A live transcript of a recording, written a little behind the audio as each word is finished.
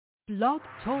Blog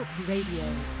Talk Radio.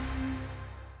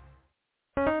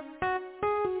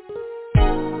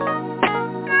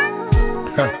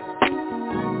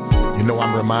 You know,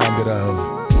 I'm reminded of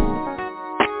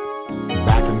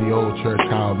back in the old church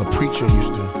how the preacher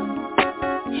used to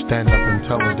stand up and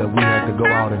tell us that we had to go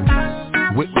out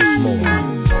and witness more.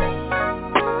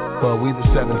 Well, we the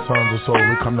seven sons of soul,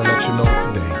 we come to let you know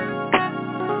today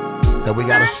that we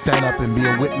got to stand up and be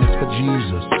a witness for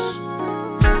Jesus.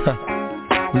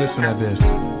 Listen at this.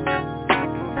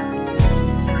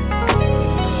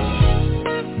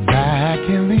 Back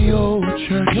in the old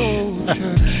church,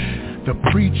 the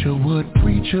preacher would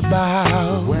preach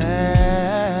about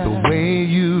the way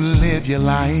you live your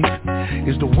life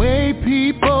is the way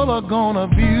people are gonna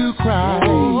view Christ.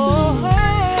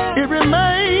 It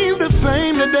remains the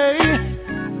same today.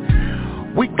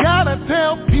 We gotta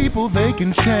tell people they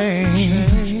can change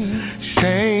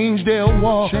their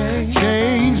walk,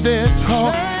 change their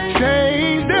talk,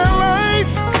 change their life.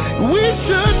 We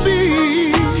should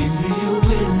be,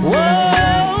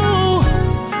 whoa,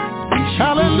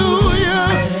 hallelujah,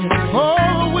 oh,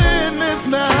 a witness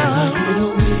now.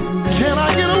 Can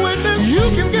I get a witness?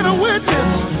 You can get a witness.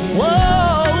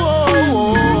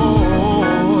 Whoa,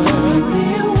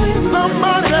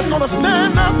 somebody that's gonna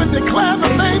stand up and declare the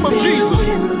name of Jesus.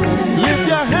 Lift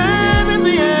your hand in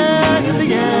the air, in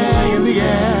the air, in the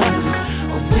air.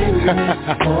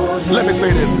 Let me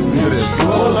say this.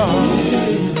 Oh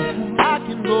Lord, I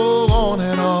can go on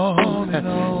and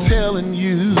on telling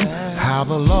you how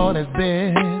the Lord has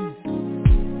been.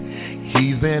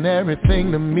 He's been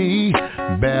everything to me,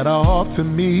 better off to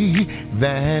me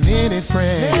than any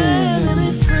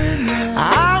friend.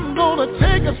 I'm gonna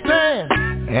take a stand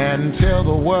and tell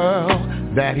the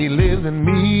world that he lives in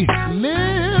me,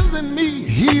 lives in me.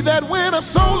 He that win a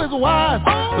soul is wise.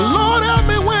 Lord, help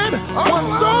me win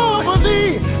one soul for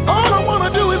thee. All I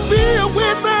wanna do is be a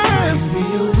witness.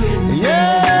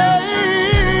 Yeah.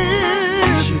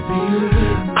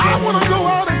 I wanna go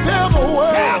out and tell the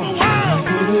world.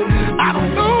 I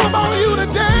don't know about you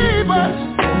today, but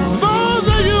those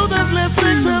of you that's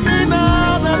listening to me now,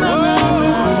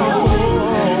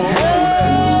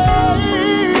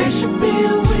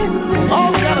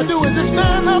 all we gotta do is just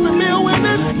stand up and be a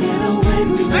witness.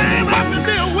 Stand up and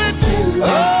be a witness.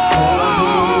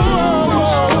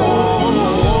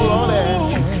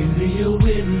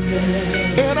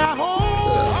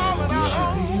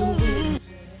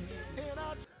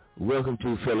 Welcome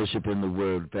to Fellowship in the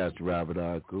Word with Pastor Robert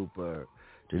R. Cooper.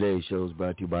 Today's show is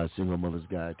brought to you by Single Mother's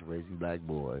Guide to Raising Black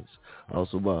Boys.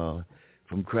 Also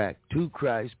From Crack to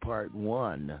Christ, Part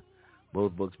 1.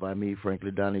 Both books by me,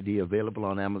 Franklin Donnie D, available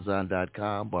on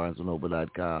Amazon.com,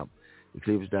 BarnesandNoble.com,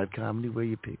 Cleavers.com, anywhere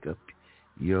you pick up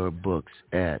your books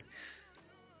at.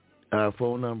 Our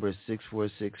phone number is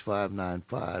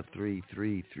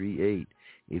 646-595-3338.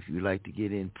 If you'd like to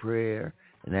get in prayer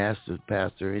and ask the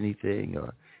pastor anything,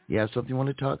 or you have something you want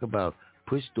to talk about,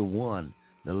 push the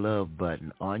love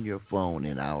button on your phone,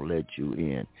 and I'll let you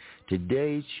in.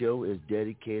 Today's show is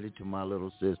dedicated to my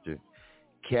little sister,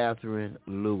 Catherine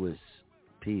Lewis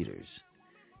Peters.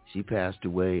 She passed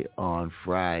away on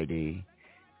Friday,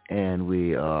 and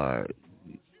we are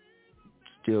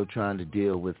still trying to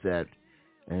deal with that.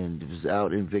 And it was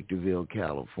out in Victorville,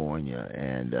 California,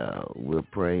 and we're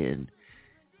praying,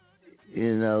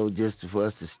 just for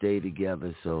us to stay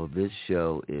together. So this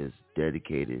show is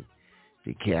dedicated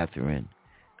to Catherine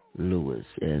Lewis.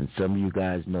 And some of you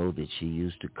guys know that she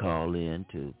used to call in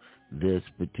to this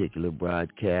particular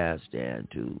broadcast and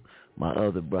to my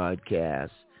other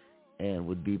broadcasts and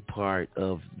would be part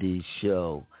of the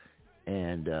show.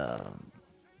 And,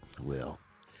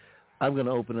 I'm going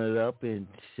to open it up and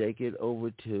take it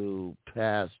over to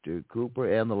Pastor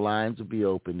Cooper, and the lines will be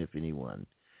open if anyone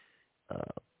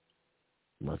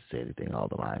wants to say anything. All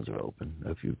the lines are open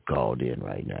if you've called in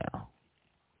right now.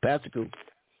 Pastor Cooper.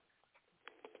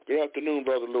 Good afternoon,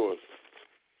 Brother Lewis.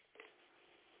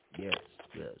 Yes.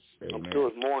 Amen. I'm sure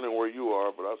it's morning where you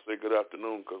are, but I say good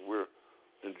afternoon because we're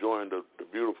enjoying the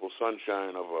beautiful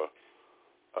sunshine of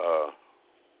a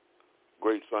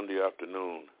great Sunday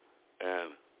afternoon.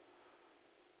 And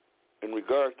in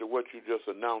regards to what you just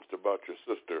announced about your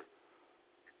sister,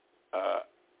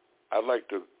 I'd like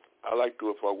to,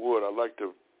 if I would, I'd like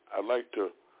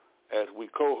to, as we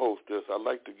co-host this, I'd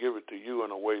like to give it to you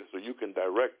in a way so you can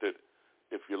direct it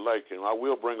if you like, and I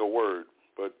will bring a word,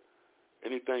 but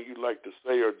anything you'd like to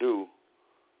say or do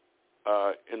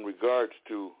in regards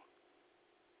to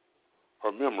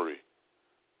her memory,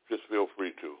 just feel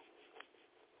free to.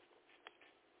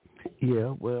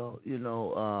 Yeah, well,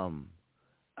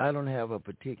 I don't have a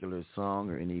particular song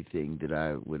or anything that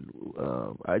I would,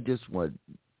 I just want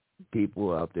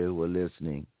people out there who are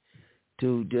listening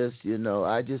to just,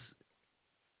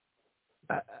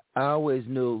 I always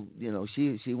knew,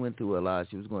 she went through a lot.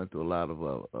 She was going through a lot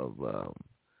of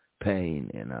pain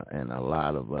and a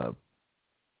lot of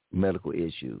medical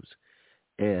issues.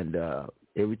 And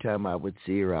every time I would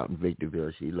see her out in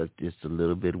Victorville, she looked just a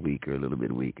little bit weaker.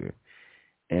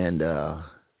 And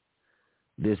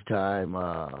this time,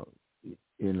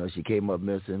 she came up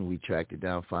missing. We tracked her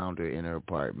down, found her in her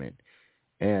apartment.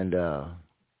 And,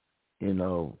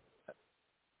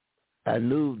 I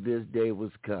knew this day was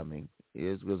coming.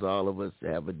 It was all of us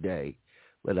have a day,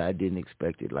 but I didn't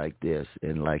expect it like this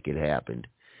and like it happened.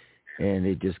 And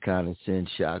it just kind of sent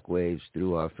shockwaves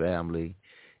through our family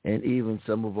and even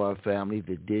some of our family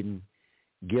that didn't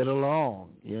get along,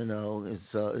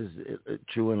 It's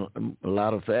true in a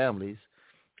lot of families.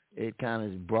 It kind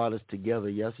of brought us together.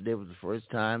 Yesterday was the first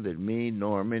time that me,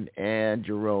 Norman, and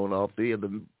Jerome, all three of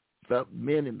the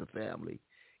men in the family,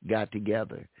 got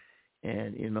together.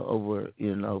 And, over,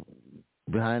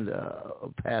 behind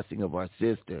the passing of our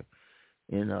sister,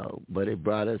 but it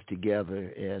brought us together.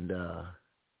 And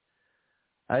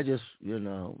I just,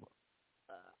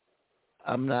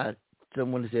 I'm not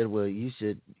someone that said, well, you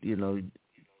should,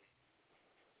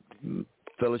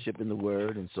 fellowship in the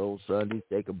Word and Soul Sunday,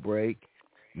 take a break.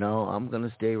 No, I'm going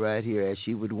to stay right here as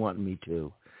she would want me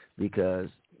to, because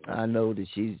I know that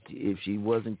if she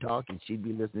wasn't talking, she'd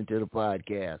be listening to the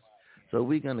podcast. So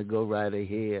we're going to go right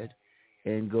ahead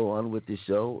and go on with the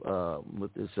show,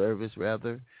 with the service,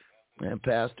 rather. And,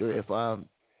 Pastor, if I'm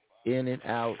in and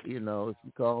out, if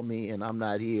you call me and I'm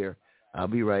not here, I'll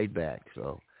be right back.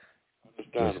 So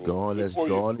let's go on as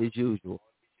usual.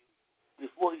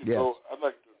 Before you go,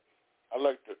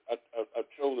 I've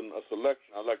chosen a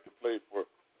selection I'd like to play for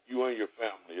you and your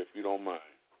family, if you don't mind.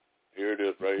 Here it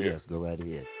is right here. Yes, go right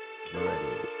ahead. Go right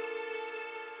ahead.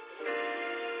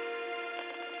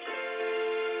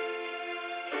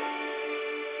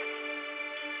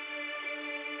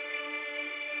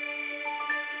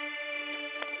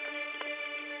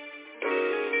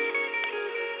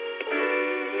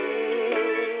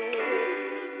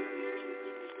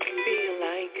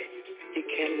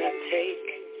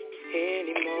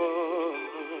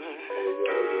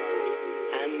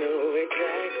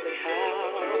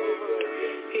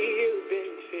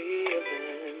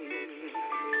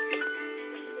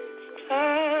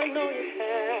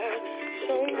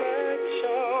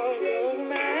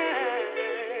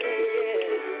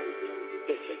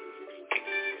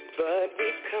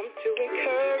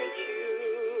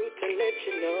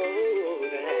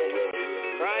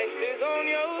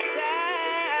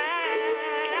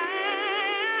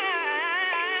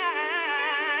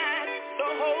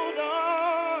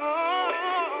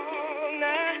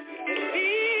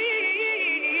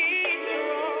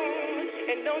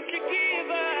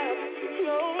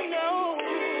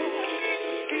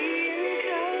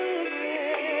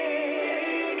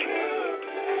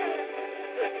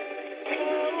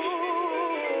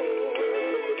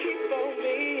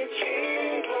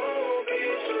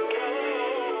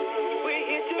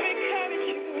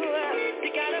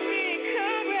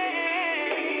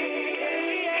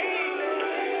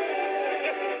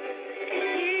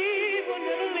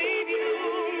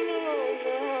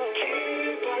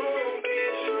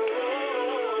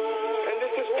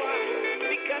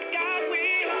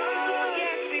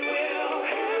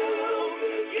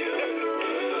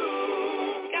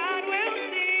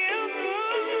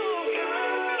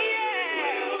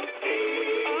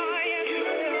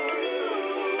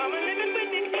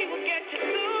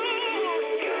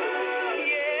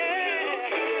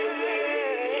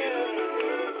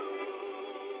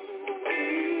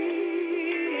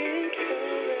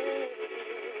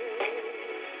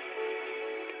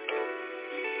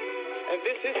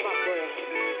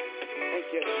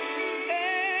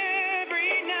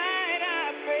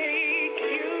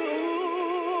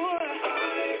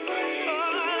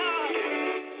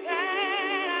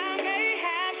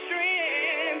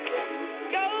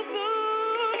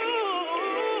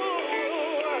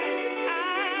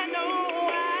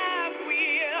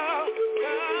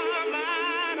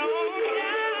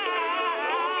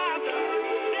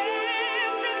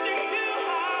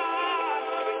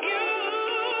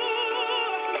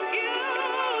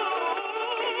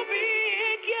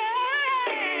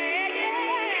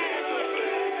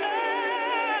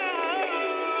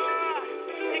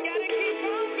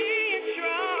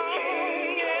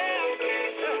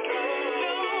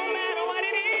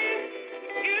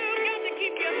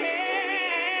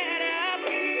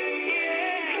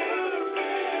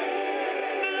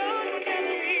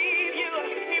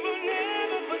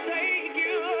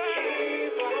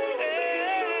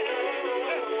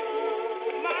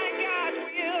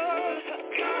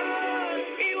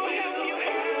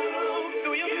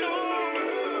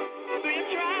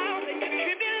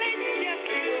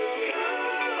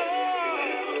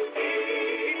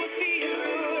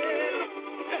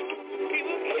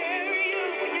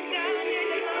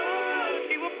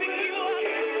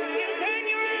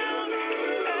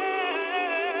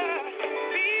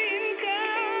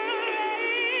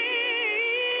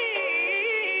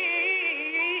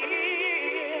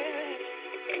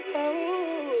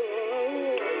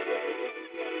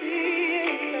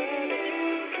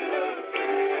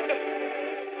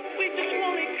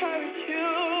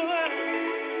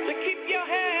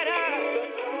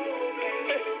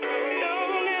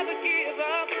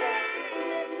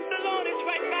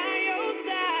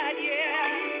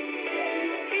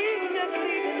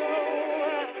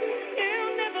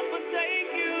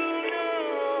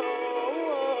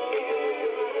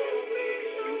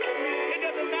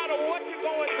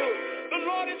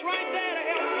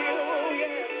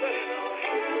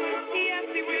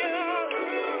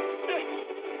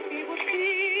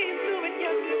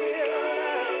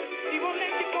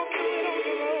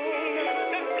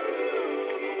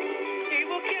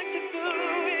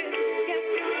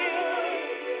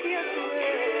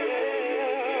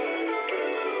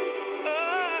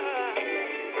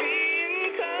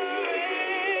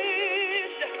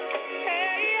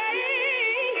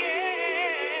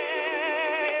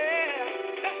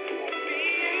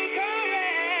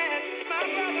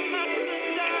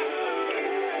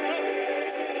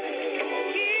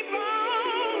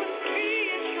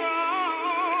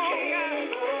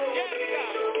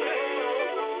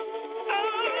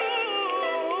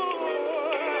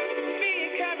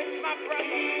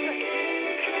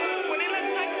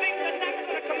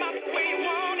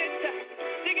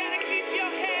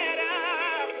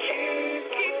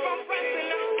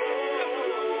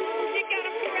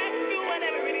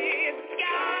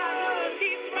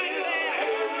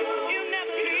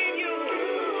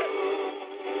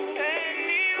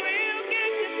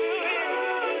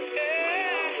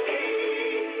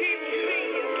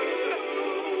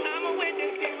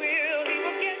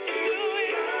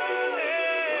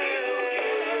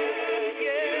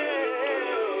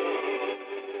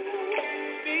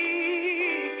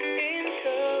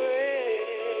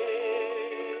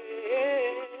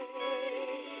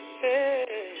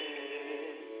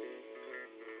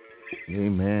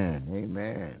 Amen.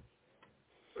 Amen.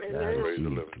 Praise the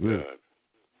living God.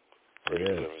 Praise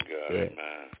the living God. Yes.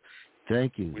 Amen.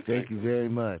 Thank you. Thank you very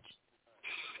much.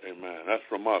 Amen. That's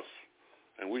from us.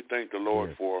 And we thank the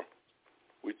Lord for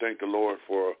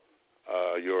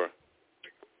your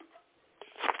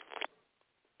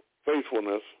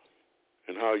faithfulness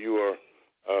and how you are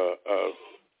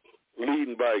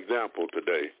leading by example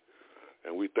today.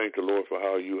 And we thank the Lord for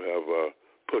how you have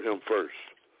put him first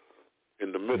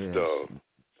in the midst of.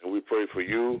 And we pray for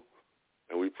you,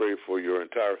 and we pray for your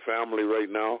entire family right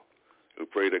now. We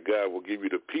pray that God will give you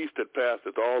the peace that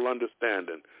passeth all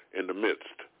understanding in the midst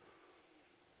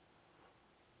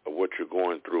of what you're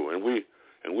going through. And we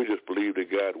just believe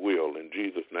that God will, in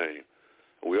Jesus' name.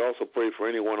 And we also pray for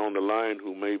anyone on the line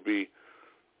who may be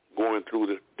going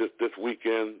through this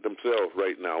weekend themselves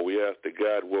right now. We ask that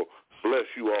God will bless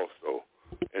you also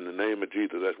in the name of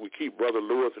Jesus. As we keep Brother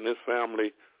Lewis and his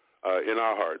family in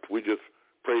our hearts, we just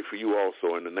pray for you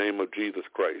also in the name of Jesus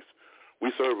Christ.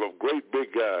 We serve a great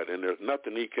big God, and there's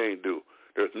nothing he can't do.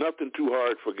 There's nothing too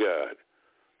hard for God.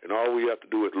 And all we have to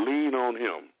do is lean on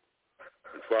him.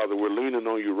 And Father, we're leaning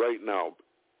on you right now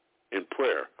in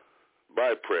prayer,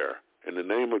 by prayer, in the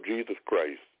name of Jesus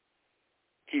Christ.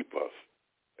 Keep us.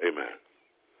 Amen.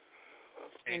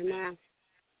 Amen.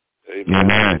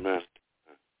 Amen. Amen.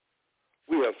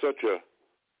 We have such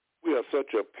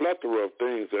a plethora of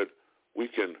things that we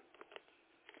can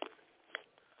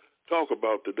talk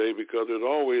about today, because there's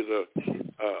always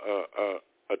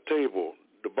a table.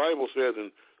 The Bible says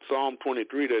in Psalm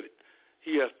 23 that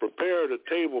he has prepared a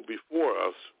table before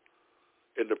us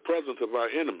in the presence of our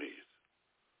enemies.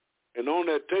 And on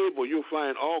that table, you'll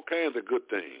find all kinds of good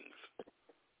things.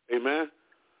 Amen?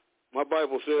 My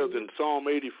Bible says in Psalm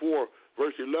 84,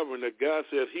 verse 11, that God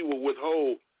says he will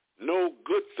withhold no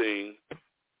good thing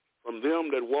from them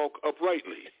that walk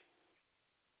uprightly.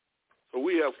 So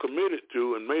we have committed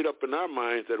to and made up in our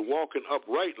minds that walking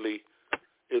uprightly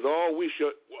is all we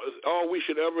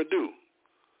should ever do,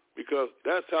 because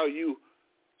that's how you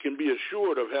can be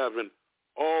assured of having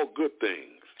all good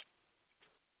things.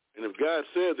 And if God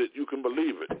says it, you can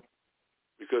believe it,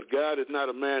 because God is not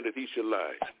a man that he should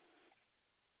lie.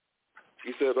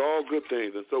 He says all good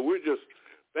things. And so we're just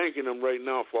thanking him right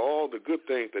now for all the good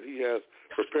things that he has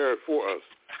prepared for us.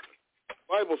 The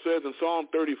Bible says in Psalm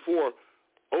 34,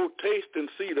 "Oh, taste and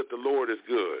see that the Lord is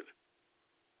good."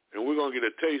 And we're going to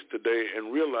get a taste today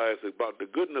and realize about the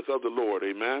goodness of the Lord.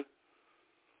 Amen.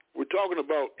 We're talking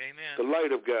about the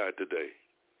light of God today.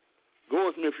 Go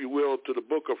with me, if you will, to the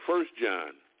book of 1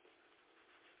 John.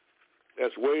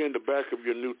 That's way in the back of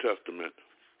your New Testament.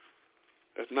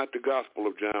 That's not the Gospel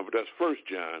of John, but that's 1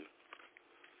 John.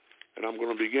 And I'm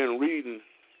going to begin reading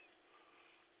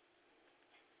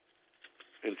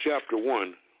in chapter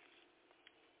 1.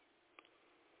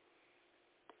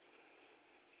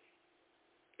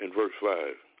 In verse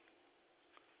 5.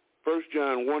 1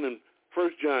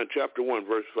 John chapter 1,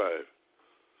 verse 5.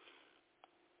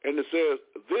 And it says,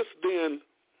 "This then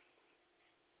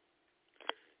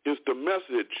is the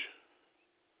message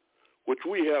which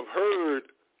we have heard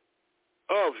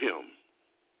of him,"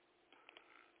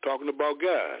 talking about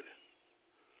God,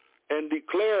 "and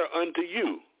declare unto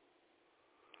you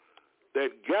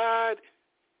that God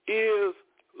is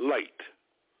light,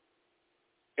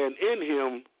 and in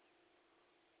him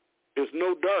is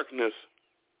no darkness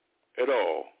at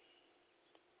all."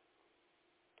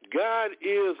 God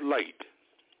is light,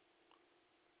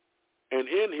 and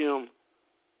in him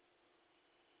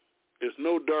is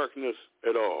no darkness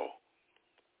at all.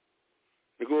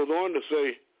 It goes on to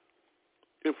say,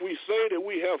 if we say that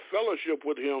we have fellowship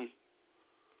with him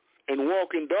and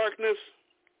walk in darkness,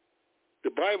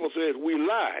 the Bible says we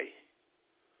lie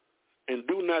and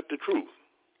do not the truth.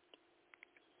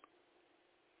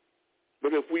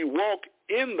 But if we walk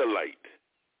in the light,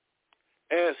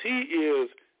 as he is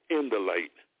in the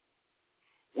light,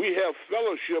 we have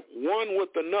fellowship one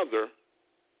with another,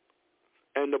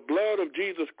 and the blood of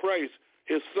Jesus Christ,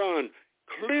 his Son,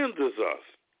 cleanses us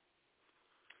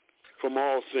from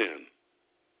all sin.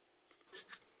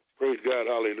 Praise God,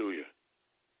 hallelujah.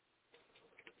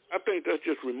 I think that's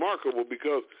just remarkable,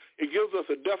 because it gives us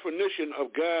a definition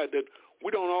of God that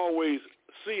we don't always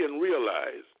see and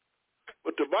realize.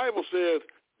 But the Bible says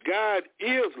God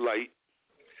is light,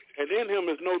 and in him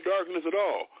is no darkness at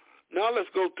all. Now let's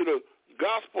go to the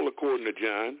Gospel according to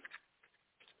John.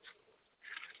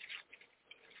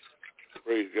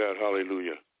 Praise God,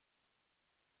 hallelujah.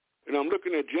 And I'm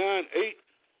looking at John 8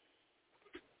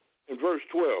 and verse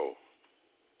 12.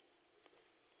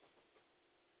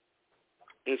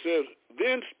 It says,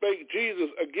 "Then spake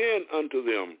Jesus again unto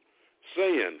them,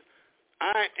 saying,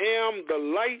 I am the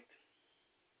light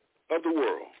of the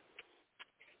world.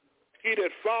 He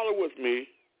that followeth me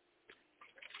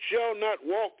shall not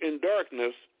walk in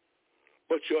darkness,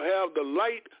 but shall have the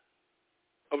light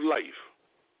of life.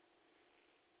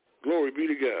 Glory be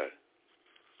to God.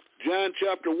 John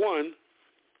chapter 1,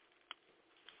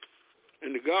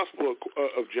 in the Gospel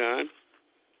of John,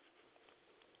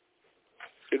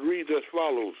 it reads as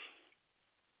follows.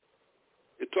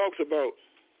 It talks about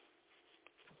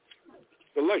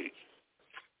the light.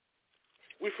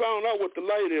 We found out what the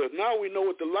light is. Now we know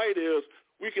what the light is.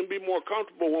 We can be more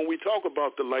comfortable when we talk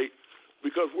about the light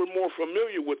because we're more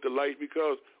familiar with the light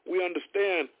because we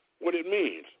understand what it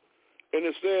means. And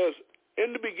it says,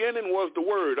 in the beginning was the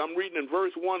Word. I'm reading in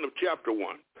verse 1 of chapter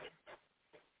 1.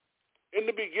 In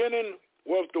the beginning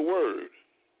was the Word,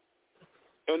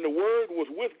 and the Word was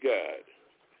with God,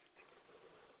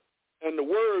 and the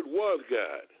Word was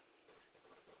God.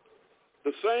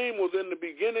 The same was in the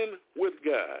beginning with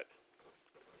God.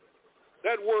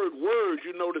 That word,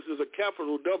 you notice, is a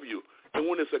capital W. And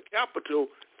when it's a capital,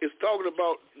 it's talking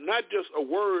about not just a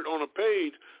word on a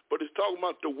page, but it's talking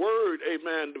about the word,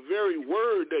 amen, the very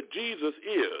word that Jesus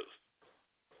is.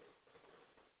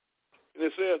 And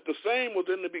it says the same was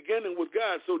in the beginning with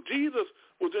God. So Jesus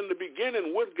was in the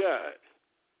beginning with God.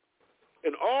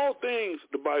 And all things,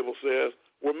 the Bible says,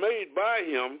 were made by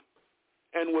him,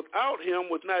 and without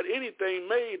him was not anything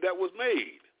made that was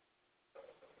made.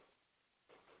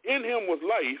 In him was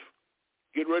life,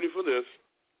 get ready for this,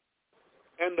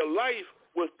 and the life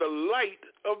was the light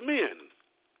of men.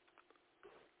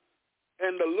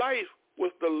 And the life was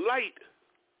the light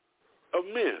of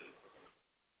men.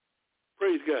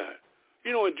 Praise God.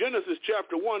 You know, in Genesis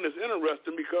chapter 1, it's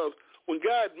interesting because when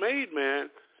God made man,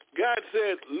 God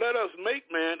said, let us make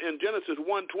man in Genesis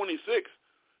 1:26.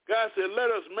 God said, let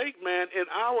us make man in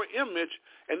our image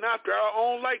and after our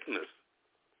own likeness.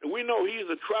 And we know he's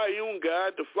a triune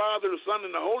God, the Father, the Son,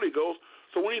 and the Holy Ghost.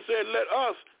 So when he said, let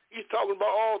us, he's talking about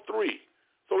all three.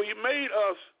 So he made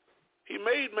us, he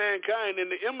made mankind in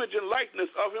the image and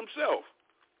likeness of himself.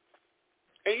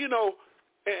 And you know,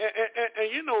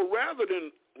 rather than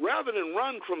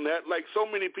run from that like so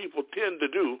many people tend to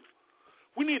do,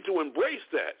 we need to embrace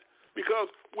that because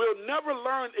we'll never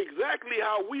learn exactly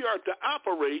how we are to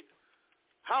operate,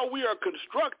 how we are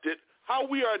constructed, how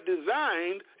we are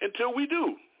designed until we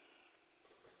do.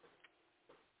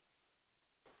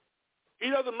 He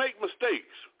doesn't make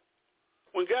mistakes.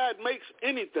 When God makes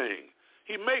anything,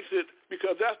 he makes it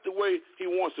because that's the way he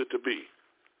wants it to be.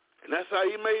 And that's how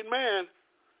he made man.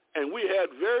 And we had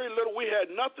very little, we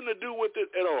had nothing to do with it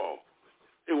at all.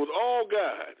 It was all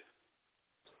God.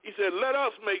 He said, let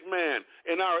us make man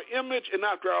in our image and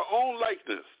after our own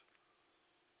likeness.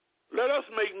 Let us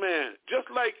make man just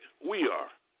like we are.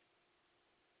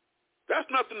 That's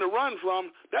nothing to run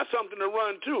from. That's something to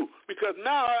run to. Because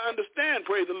now I understand,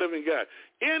 praise the living God.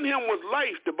 In him was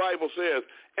life, the Bible says,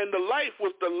 and the life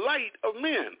was the light of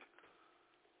men.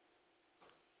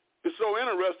 It's so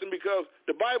interesting because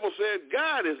the Bible said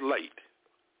God is light.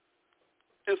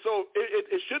 And so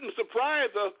it shouldn't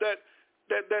surprise us that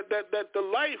the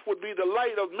life would be the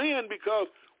light of men because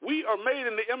we are made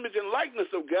in the image and likeness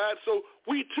of God, so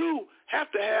we too have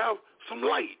to have some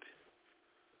light.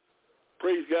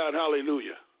 Praise God,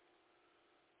 hallelujah.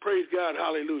 Praise God,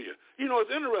 hallelujah. You know, it's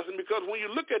interesting because when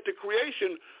you look at the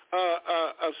creation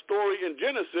story in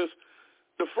Genesis,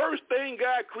 the first thing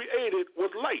God created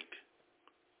was light.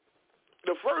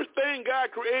 The first thing God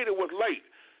created was light.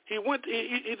 He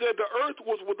said the earth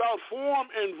was without form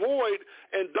and void,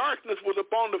 and darkness was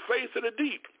upon the face of the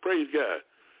deep. Praise God.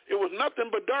 It was nothing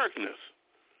but darkness.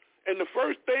 And the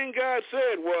first thing God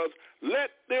said was, let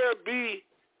there be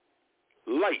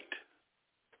light.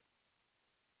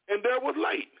 And there was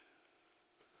light.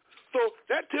 So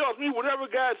that tells me whatever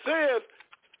God says,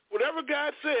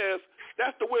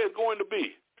 that's the way it's going to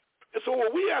be. And so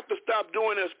what we have to stop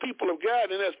doing as people of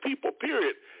God and as people,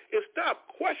 period, is stop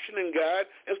questioning God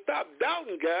and stop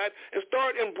doubting God and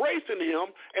start embracing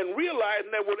him and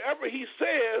realizing that whatever he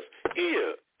says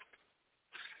is.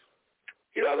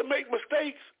 He doesn't make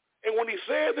mistakes, and when he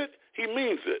says it, he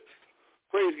means it.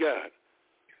 Praise God.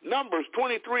 Numbers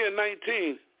 23 and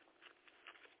 19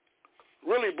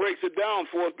 really breaks it down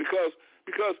for us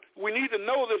because we need to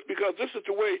know this because this is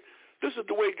the way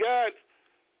God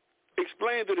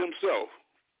explained it himself.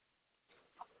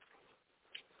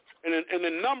 And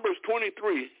in Numbers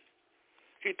 23,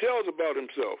 he tells about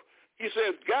himself. He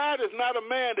says, God is not a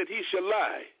man that he shall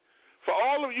lie. For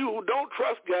all of you who don't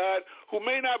trust God, who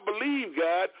may not believe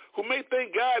God, who may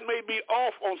think God may be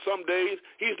off on some days,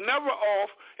 he's never off,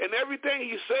 and everything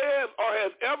he says or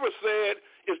has ever said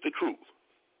is the truth.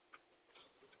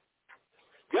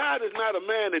 God is not a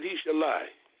man that he shall lie.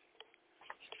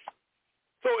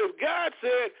 So if God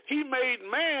said he made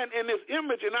man in his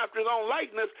image and after his own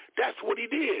likeness, that's what he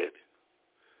did.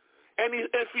 And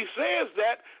if he says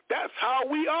that, that's how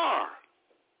we are.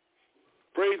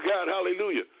 Praise God,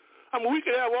 hallelujah. I mean, we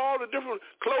could have all the different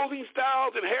clothing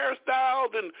styles and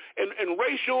hairstyles and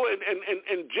racial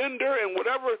and gender and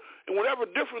whatever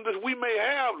differences we may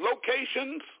have,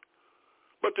 locations.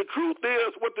 But the truth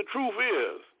is what the truth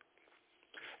is.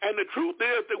 And the truth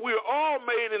is that we are all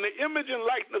made in the image and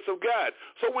likeness of God.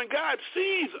 So when God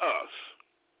sees us,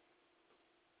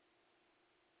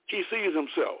 he sees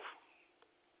himself.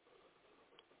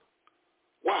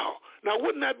 Wow. Now,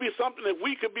 wouldn't that be something if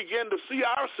we could begin to see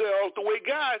ourselves the way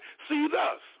God sees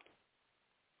us?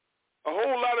 A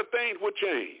whole lot of things would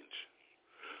change.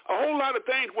 A whole lot of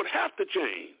things would have to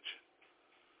change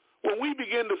when we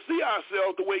begin to see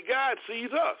ourselves the way God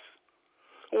sees us.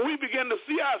 When we begin to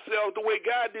see ourselves the way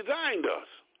God designed us.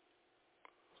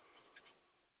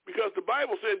 Because the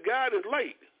Bible says God is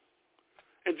light.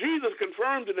 And Jesus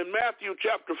confirms it in Matthew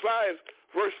chapter 5,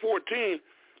 verse 14,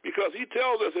 because he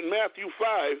tells us in Matthew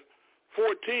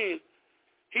 5:14,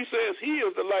 he says he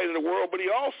is the light of the world, but he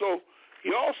also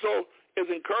is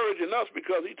encouraging us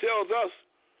because he tells us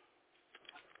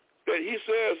that he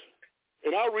says,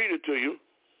 and I'll read it to you,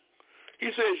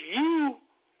 he says, you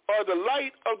are the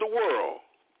light of the world.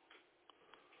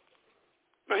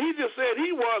 Now, he just said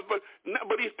he was, but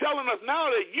he's telling us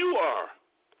now that you are.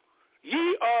 Ye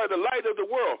are the light of the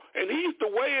world, and he's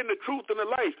the way and the truth and the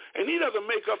life, and he doesn't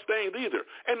make up things either.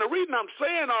 And the reason I'm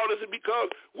saying all this is because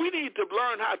we need to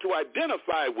learn how to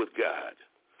identify with God.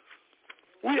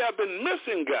 We have been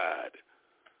missing God,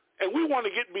 and we want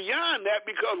to get beyond that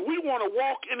because we want to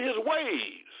walk in his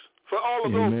ways. For all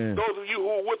of those of you who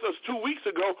were with us 2 weeks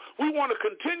ago, we want to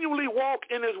continually walk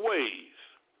in his ways.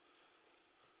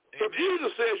 So Jesus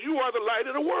says, you are the light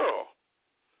of the world.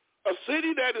 A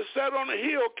city that is set on a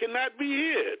hill cannot be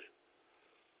hid.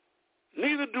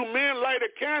 Neither do men light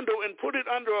a candle and put it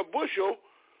under a bushel,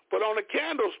 but on a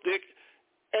candlestick,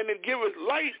 and it giveth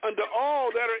light unto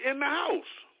all that are in the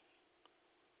house.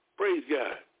 Praise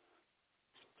God.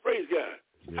 Praise God.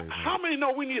 Yeah. How many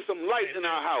know we need some light in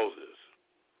our houses?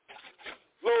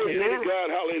 Glory be to God.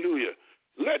 Hallelujah.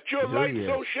 Let your light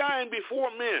so shine before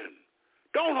men.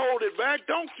 Don't hold it back.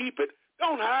 Don't keep it.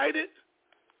 Don't hide it.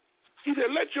 He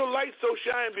said, let your light so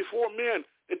shine before men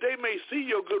that they may see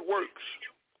your good works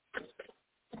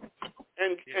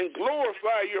and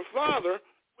glorify your Father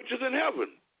which is in heaven.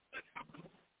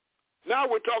 Now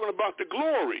we're talking about the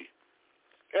glory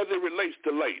as it relates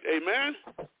to light. Amen?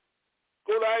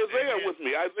 Go to Isaiah with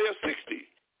me, Isaiah 60.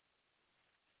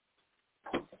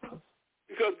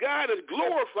 Because God is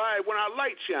glorified when our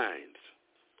light shines.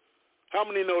 How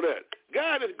many know that?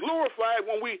 God is glorified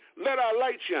when we let our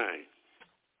light shine.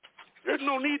 There's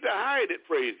no need to hide it,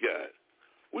 praise God.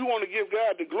 We want to give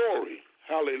God the glory.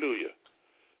 Hallelujah.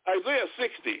 Isaiah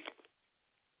 60.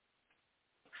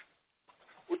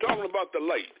 We're talking about the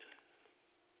light.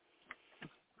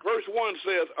 Verse 1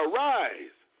 says,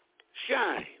 arise,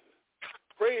 shine.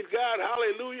 Praise God,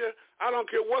 hallelujah. I don't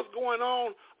care what's going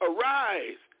on.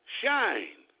 Arise,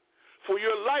 shine, for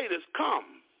your light has come,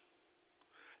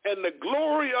 and the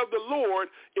glory of the Lord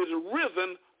is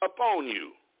risen upon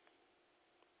you.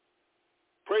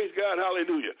 Praise God,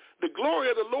 hallelujah. The glory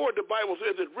of the Lord, the Bible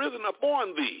says, is risen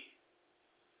upon thee.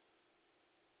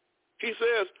 He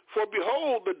says, for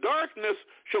behold, the darkness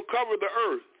shall cover the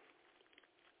earth,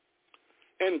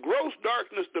 and gross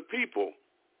darkness the people.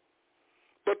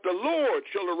 But the Lord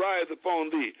shall arise upon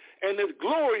thee, and his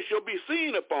glory shall be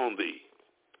seen upon thee.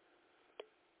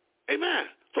 Amen.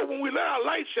 So when we let our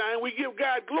light shine, we give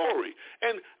God glory.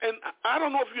 And I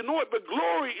don't know if you know it, but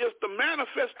glory is the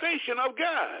manifestation of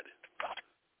God.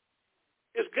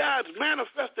 It's God's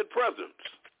manifested presence.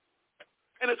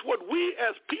 And it's what we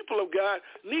as people of God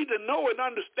need to know and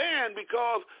understand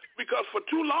because for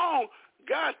too long,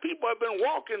 God's people have been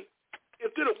walking,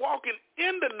 instead of walking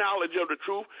in the knowledge of the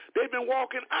truth, they've been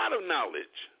walking out of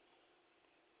knowledge.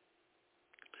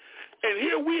 And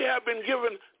here we have been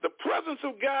given the presence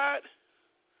of God,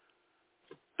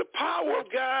 the power of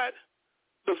God,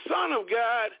 the Son of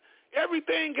God,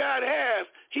 everything God has,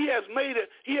 he has made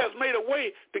a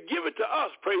way to give it to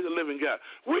us, praise the living God.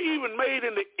 We're even made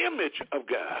in the image of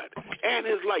God and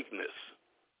his likeness.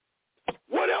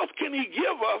 What else can he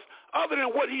give us other than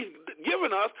what he's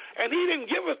given us? And he didn't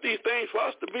give us these things for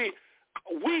us to be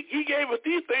weak. He gave us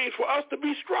these things for us to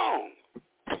be strong.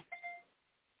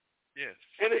 Yes.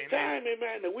 And it's time,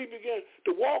 amen, that we begin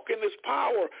to walk in this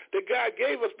power that God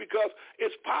gave us, because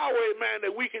it's power, amen,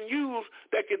 that we can use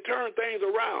that can turn things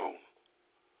around.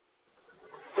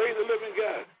 Praise the living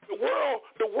God.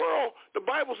 The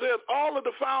Bible says all of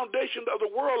the foundations of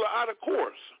the world are out of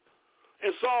course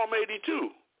in Psalm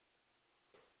 82.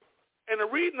 And the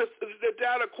reason that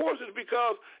out of course is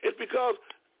because,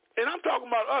 and I'm talking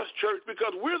about us, church,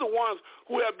 because we're the ones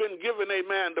who have been given,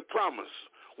 amen, the promise.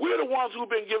 We're the ones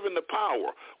who've been given the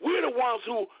power. We're the ones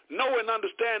who know and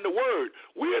understand the word.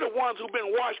 We're the ones who've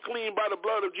been washed clean by the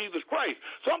blood of Jesus Christ.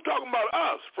 So I'm talking about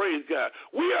us, praise God.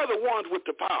 We are the ones with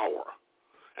the power.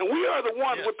 And we are the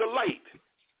ones with the light.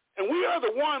 And we are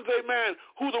the ones, amen,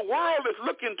 who the world is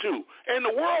looking to. And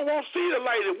the world won't see the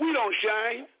light if we don't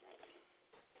shine.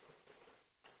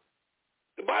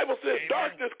 The Bible says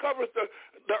darkness covers the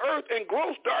earth and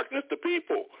gross darkness the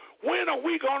people. When are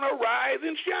we going to rise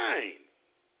and shine?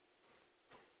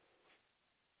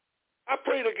 I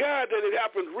pray to God that it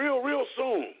happens real, real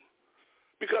soon,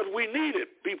 because we need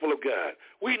it, people of God.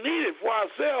 We need it for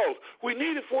ourselves. We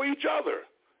need it for each other,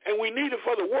 and we need it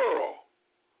for the world.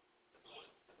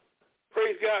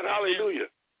 Praise God. Hallelujah.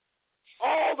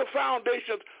 All the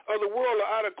foundations of the world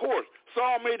are out of course.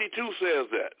 Psalm 82 says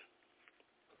that.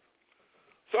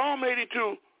 Psalm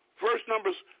 82, verse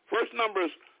numbers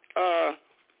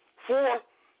 4.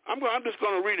 I'm just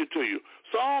going to read it to you.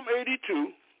 Psalm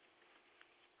 82,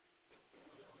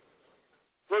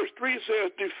 verse 3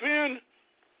 says,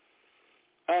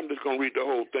 I'm just going to read the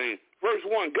whole thing. Verse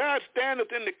 1, God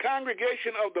standeth in the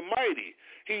congregation of the mighty.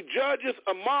 He judges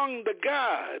among the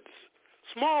gods,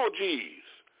 small g's.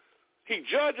 He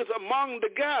judges among the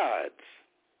gods.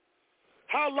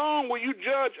 How long will you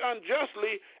judge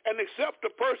unjustly and accept the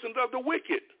persons of the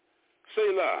wicked?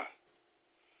 Selah.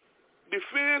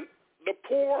 Defend the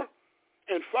poor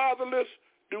and fatherless.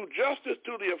 Do justice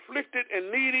to the afflicted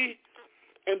and needy,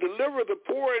 and deliver the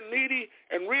poor and needy,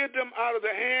 and rid them out of the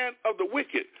hand of the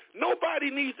wicked. Nobody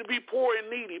needs to be poor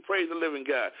and needy, praise the living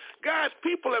God. God's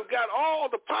people have got all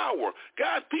the power.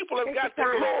 God's people have got the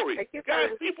glory.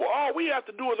 God's people, all we have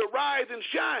to do is arise and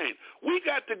shine. We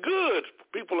got the goods,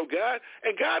 people of God,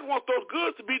 and God wants those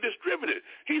goods to be distributed.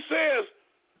 He says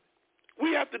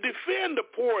we have to defend the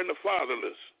poor and the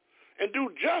fatherless and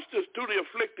do justice to the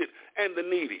afflicted and the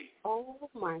needy. Oh,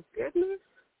 my goodness.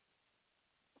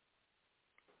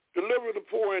 Deliver the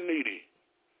poor and needy,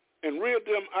 and rid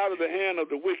them out of the hand of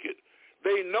the wicked.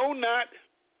 They know not.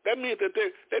 That means that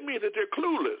they're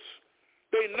clueless.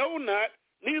 They know not,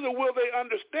 neither will they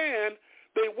understand.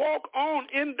 They walk on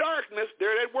in darkness.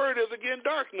 There, that word is again,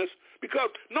 darkness, because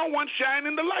no one's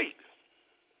shining the light.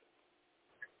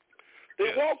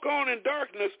 They walk on in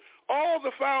darkness. All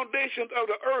the foundations of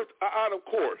the earth are out of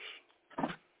course.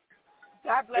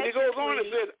 God bless and he goes on and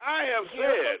says, I have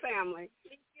said. Family.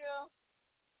 Thank you.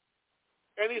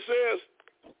 And he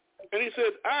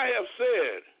says, I have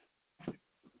said,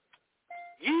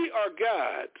 ye are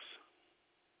gods,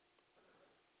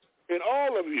 and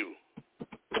all of you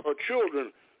are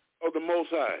children of the Most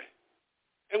High.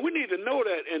 And we need to know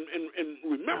that and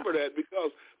remember that,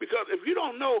 because if you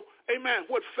don't know, amen,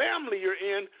 what family you're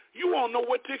in, you won't know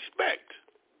what to expect.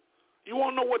 You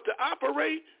won't know what to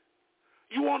operate.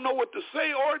 You won't know what to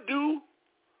say or do.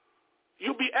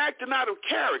 You'll be acting out of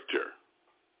character.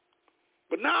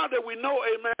 But now that we know,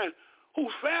 amen,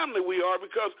 whose family we are,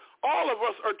 because all of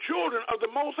us are children of the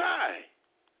Most High.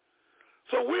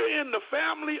 So we're in the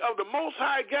family of the Most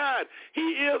High God.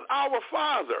 He is our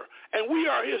Father, and we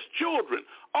are his children.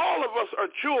 All of us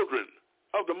are children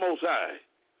of the Most High.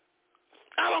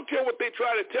 I don't care what they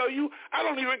try to tell you. I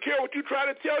don't even care what you try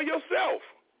to tell yourself.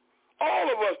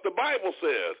 All of us, the Bible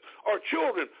says, are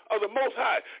children of the Most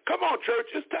High. Come on,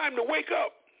 church, it's time to wake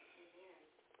up.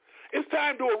 It's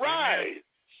time to arise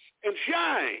and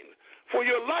shine, for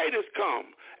your light has come,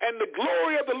 and the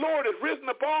glory of the Lord is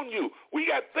risen upon you. We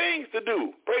got things to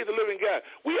do, praise the living God.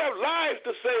 We have lives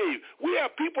to save. We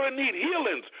have people that need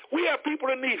healings. We have people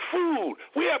that need food.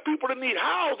 We have people that need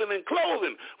housing and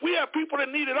clothing. We have people that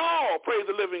need it all, praise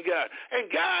the living God. And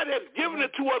God has given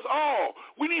it to us all.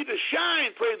 We need to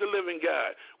shine, praise the living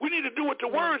God. We need to do what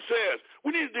the word says.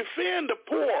 We need to defend the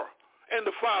poor and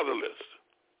the fatherless.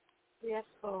 Yes,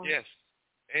 Lord. Yes.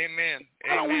 Amen.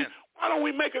 Why don't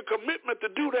we make a commitment to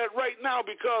do that right now?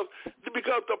 Because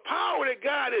the power that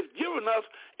God has given us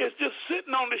is just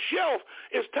sitting on the shelf.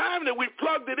 It's time that we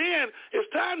plugged it in.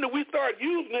 It's time that we start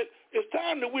using it. It's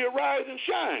time that we arise and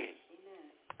shine.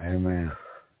 Amen.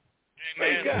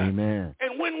 Amen.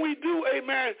 And when we do,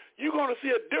 amen, you're going to see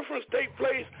a difference take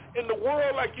place in the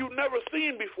world like you've never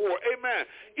seen before. Amen.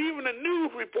 Even the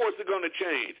news reports are going to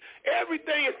change.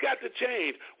 Everything has got to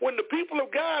change. When the people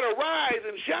of God arise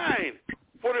and shine,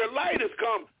 for their light has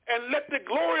come, and let the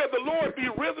glory of the Lord be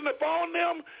risen upon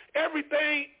them,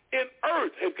 everything in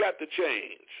earth has got to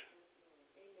change.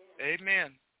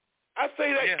 Amen. I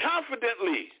say that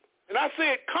confidently, and I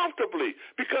say it comfortably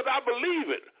because I believe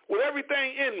it with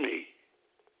everything in me.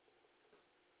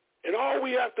 And all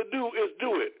we have to do is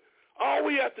do it. All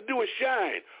we have to do is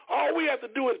shine. All we have to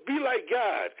do is be like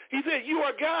God. He said, you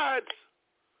are gods.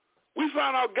 We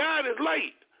found out God is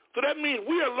light. So that means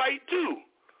we are light too.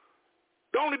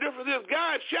 The only difference is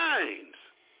God shines.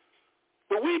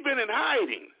 But we've been in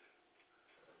hiding.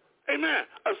 Amen.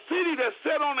 A city that's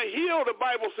set on a hill, the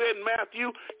Bible said in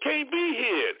Matthew, can't be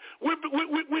hid.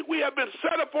 We have been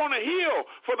set up on a hill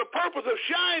for the purpose of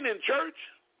shining, church.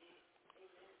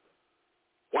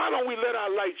 Why don't we let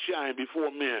our light shine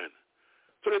before men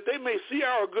so that they may see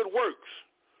our good works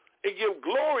and give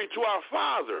glory to our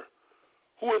Father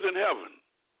who is in heaven?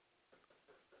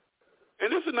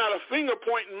 And this is not a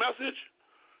finger-pointing message.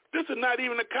 This is not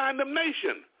even a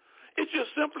condemnation. It's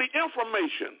just simply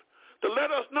information to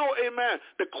let us know, amen,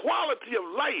 the quality of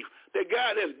life that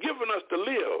God has given us to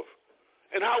live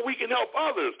and how we can help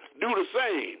others do the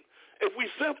same if we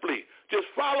simply just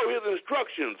follow his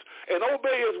instructions and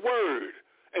obey his word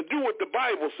and do what the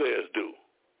Bible says do.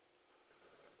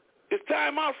 It's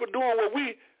time out for doing what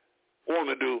we want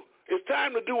to do. It's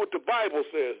time to do what the Bible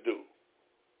says do.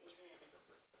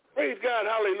 Praise God,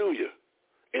 hallelujah.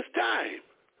 It's time.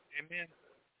 Amen.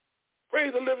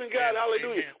 Praise the living God,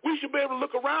 hallelujah. Amen. We should be able to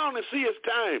look around and see it's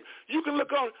time. You can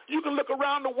look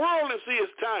around the world and see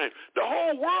it's time. The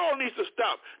whole world needs to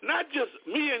stop. Not just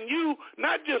me and you,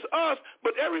 not just us,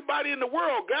 but everybody in the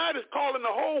world. God is calling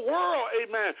the whole world,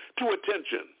 amen, to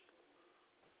attention.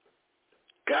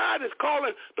 God is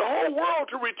calling the whole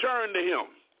world to return to him.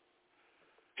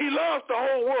 He loves the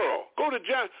whole world. Go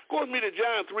with me to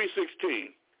John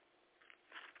 3:16.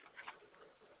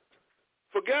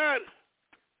 For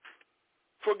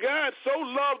God so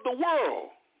loved the world.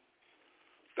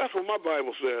 That's what my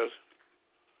Bible says.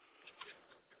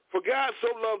 For God so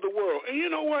loved the world. And you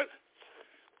know what?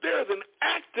 There's an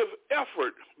active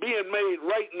effort being made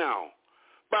right now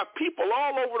by people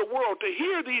all over the world to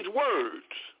hear these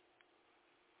words.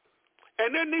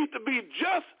 And there needs to be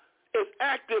just as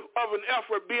active of an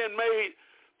effort being made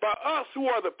by us who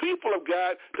are the people of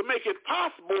God to make it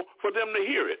possible for them to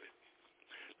hear it.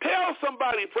 Tell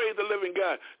somebody, praise the living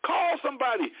God. Call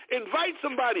somebody, invite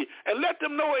somebody, and let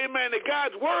them know, amen, that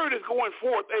God's word is going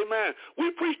forth, amen. We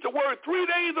preach the word 3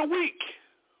 days a week.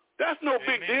 That's no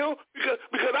big deal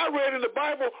because I read in the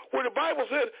Bible where the Bible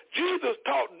says Jesus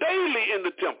taught daily in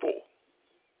the temple.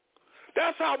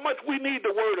 That's how much we need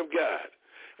the word of God.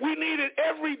 We need it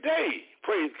every day,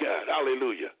 praise God,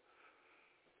 hallelujah.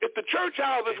 If the church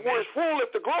houses were as full as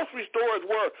the grocery stores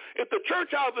were, if the church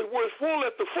houses were as full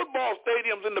as the football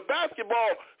stadiums and the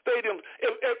basketball stadiums,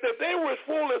 if they were as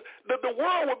full as the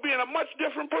world would be in a much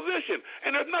different position.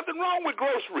 And there's nothing wrong with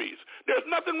groceries. There's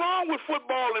nothing wrong with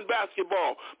football and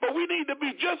basketball. But we need to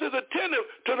be just as attentive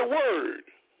to the word.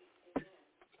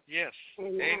 Yes.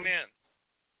 Amen.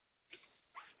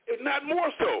 If not more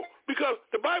so, because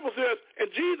the Bible says, and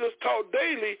Jesus taught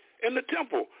daily in the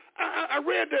temple. I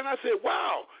read that and I said,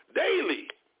 wow, daily.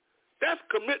 That's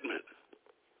commitment.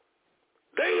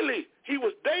 Daily. He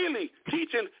was daily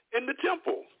teaching in the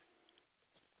temple.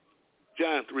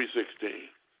 John 3:16.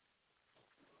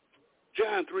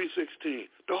 John 3:16.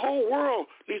 The whole world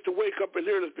needs to wake up and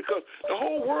hear this because the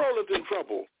whole world is in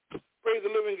trouble. Praise the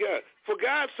living God. For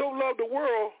God so loved the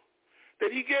world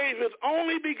that he gave his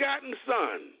only begotten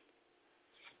son,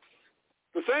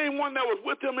 the same one that was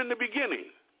with him in the beginning,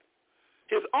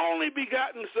 his only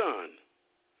begotten son,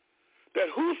 that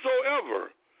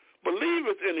whosoever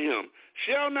believeth in him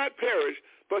shall not perish,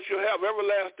 but shall have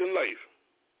everlasting life.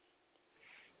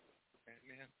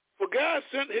 Amen. For God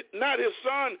sent not his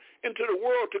son into the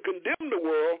world to condemn the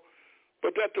world,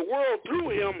 but that the world through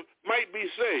him might be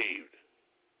saved.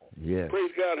 Yes.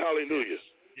 Praise God, hallelujah.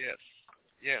 Yes.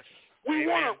 Yes. We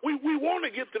want to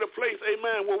get to the place,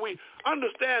 amen, where we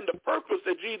understand the purpose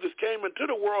that Jesus came into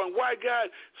the world and why God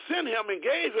sent him and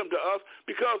gave him to us,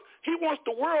 because he wants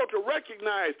the world to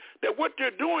recognize that what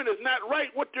they're doing is not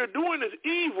right. What they're doing is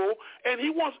evil, and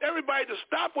he wants everybody to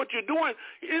stop what you're doing.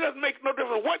 It doesn't make no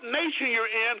difference what nation you're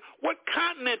in, what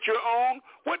continent you're on,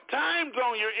 what time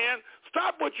zone you're in.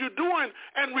 Stop what you're doing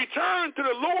and return to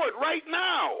the Lord right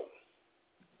now.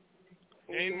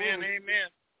 Amen.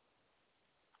 Amen.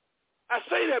 I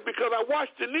say that because I watch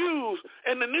the news,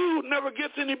 and the news never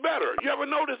gets any better. You ever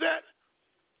notice that?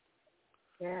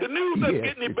 Yeah. The news doesn't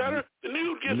get any better. The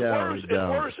news gets worse and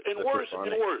worse and worse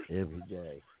and worse. Every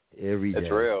day. Every day.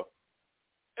 That's real.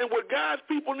 And what God's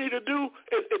people need to do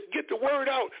is get the word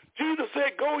out. Jesus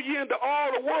said, go ye into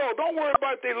all the world. Don't worry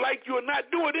about if they like you or not.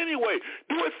 Do it anyway.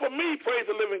 Do it for me, praise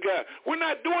the living God. We're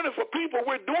not doing it for people.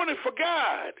 We're doing it for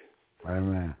God.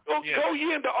 Amen. Go ye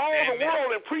into all the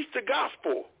world and preach the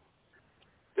gospel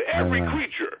to every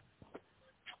creature.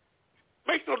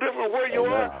 Makes no difference where you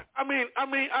are. I mean,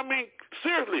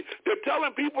 seriously, they're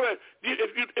telling people that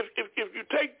if you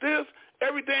take this,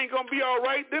 everything's gonna be all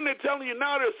right. Then they're telling you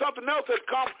now there's something else that's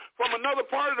come from another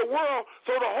part of the world.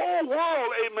 So the whole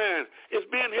world, amen, is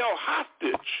being held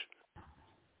hostage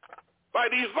by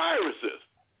these viruses.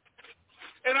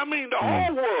 And I mean the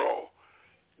whole world.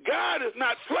 God is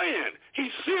not playing.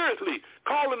 He's seriously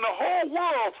calling the whole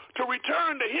world to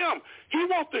return to him. He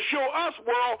wants to show us,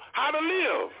 world, how to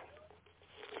live.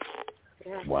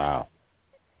 Wow.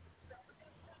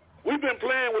 We've been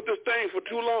playing with this thing for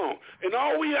too long. And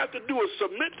all we have to do is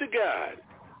submit to God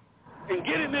and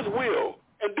get in his will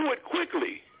and do it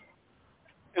quickly.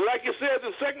 And like it says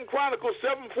in 2 Chronicles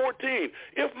 7:14,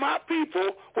 if my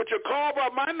people, which are called by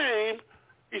my name,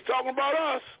 he's talking about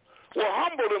us, will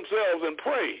humble themselves and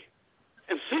pray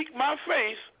and seek my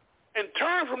face and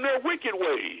turn from their wicked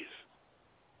ways,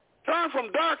 turn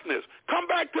from darkness, come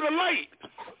back to the light.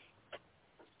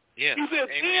 Yes. He says,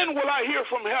 then will I hear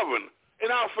from heaven, and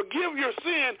I'll forgive your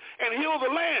sin and heal the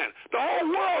land. The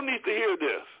whole world needs to hear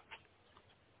this.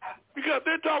 Because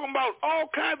they're talking about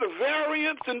all kinds of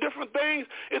variants and different things.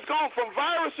 It's gone from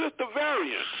viruses to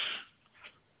variants.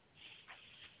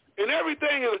 And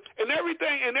everything is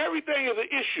an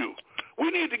issue.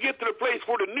 We need to get to the place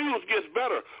where the news gets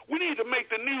better. We need to make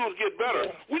the news get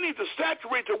better. We need to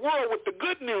saturate the world with the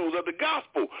good news of the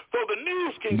gospel so the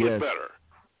news can get better.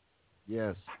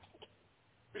 Yes.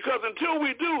 Because until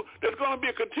we do, there's going to be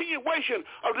a continuation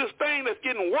of this thing that's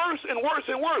getting worse and worse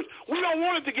and worse. We don't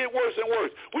want it to get worse and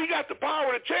worse. We got the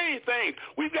power to change things.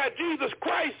 We've got Jesus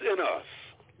Christ in us.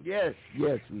 Yes,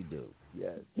 we do.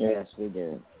 Yes, we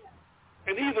do.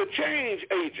 And he's a change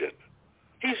agent.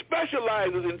 He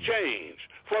specializes in change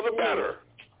for the better.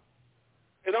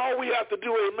 And all we have to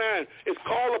do, amen, is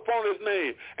call upon his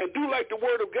name and do like the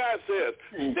word of God says,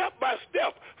 step by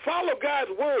step. Follow God's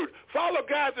word. Follow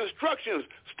God's instructions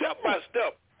step by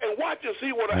step. And watch and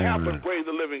see what will happen, praise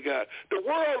the living God. The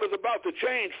world is about to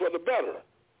change for the better.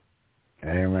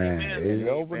 Amen. It's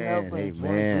open up in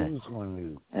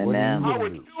 2020. Amen.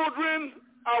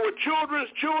 Our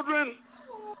children's children,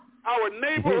 our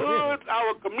neighborhoods,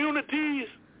 our communities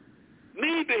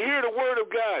need to hear the word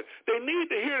of God. They need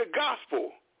to hear the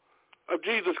gospel of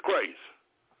Jesus Christ.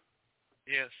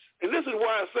 Yes. And this is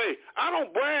why I say, I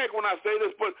don't brag when I say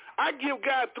this, but I give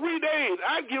God 3 days.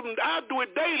 I'll do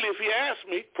it daily if he asks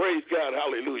me. Praise God.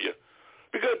 Hallelujah.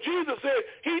 Because Jesus said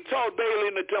he taught daily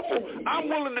in the temple. I'm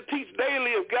willing to teach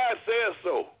daily if God says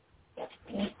so.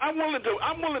 I'm willing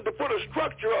to put a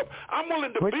structure up. I'm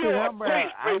willing to build a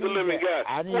place, praise the living God,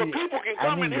 where people can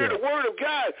come and hear the word of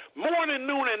God morning,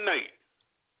 noon, and night.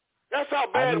 That's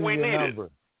how bad we need it.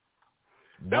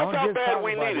 That's how bad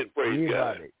we need it, praise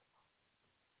God.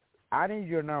 I need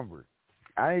your number.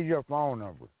 I need your phone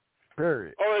number,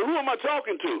 period. All right, who am I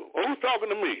talking to? Or who's talking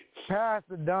to me?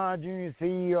 Pastor Don Jr.,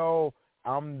 CEO.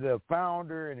 I'm the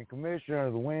founder and the commissioner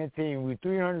of the winning team. We're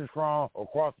 300 strong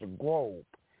across the globe.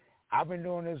 I've been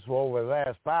doing this for over the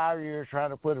last 5 years trying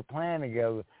to put a plan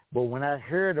together. But when I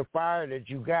hear the fire that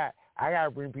you got, I got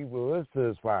to bring people to listen to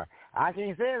this fire. I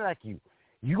can't say it like you.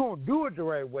 You're going to do it the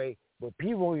right way, but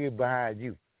people will get behind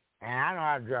you. And I know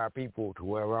how to drive people to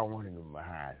wherever I want to get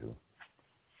behind you.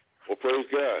 Well, praise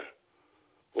God.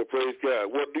 Well, praise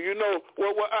God. Well, do you know?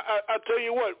 Well, I tell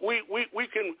you what. We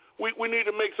need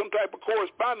to make some type of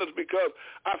correspondence because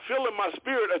I feel in my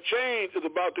spirit a change is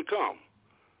about to come.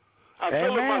 I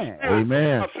feel in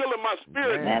my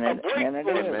spirit a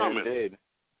breakthrough is coming.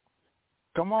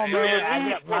 Come on, man. We're in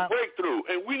need for breakthrough,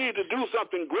 and we need to do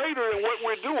something greater than what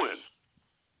we're doing.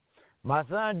 My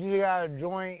son just got a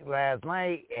joint last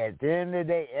night. At the end of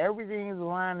the day, everything is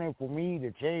aligning for me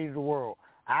to change the world.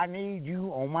 I need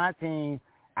you on my team.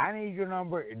 I need your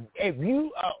number. If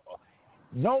you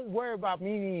don't worry about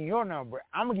me needing your number,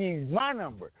 I'm going to give you my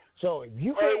number. So if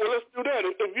you all right, well, let's do that.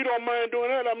 If you don't mind doing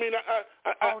that, I mean,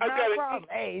 I got it. Problem.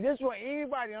 Hey, this is what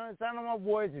anybody understanding my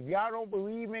voice. If y'all don't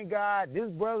believe in God, this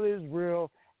brother is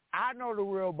real. I know the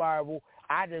real Bible.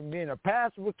 I've been a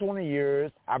pastor for 20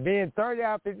 years. I've been in 30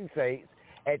 out of 50 states.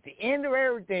 At the end of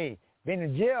everything, been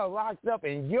in jail, locked up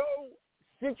in your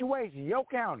situation, your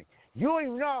county. You don't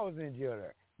even know I was in jail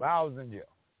there, but I was in jail.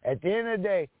 At the end of the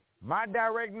day, my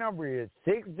direct number is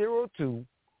 602-332.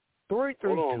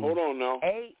 Hold on now.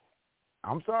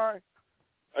 I'm sorry.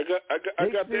 I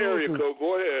got the area code.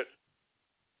 Go ahead.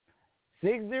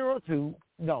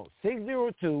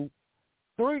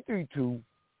 602-332-8882.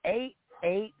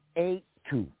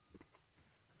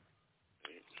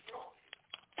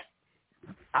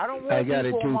 I don't want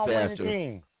people on my winning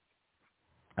team.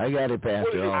 I got it,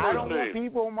 Pastor. I don't want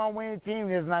people on my winning team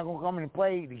that's not going to come and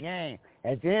play the game.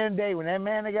 At the end of the day, when that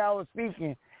man of God was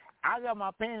speaking, I got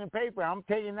my pen and paper. I'm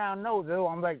taking down notes.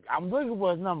 I'm like, I'm looking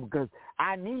for his number because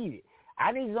I need it.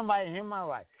 I need somebody in my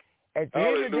life. At the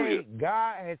end of the day,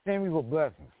 God has sent me for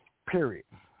blessings, period.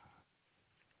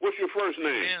 What's your first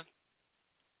name? Yeah.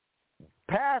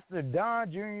 Pastor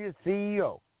Don Jr.,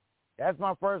 CEO. That's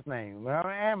my first name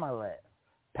and my last.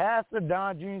 Pastor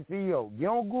Don Jr., CEO. Get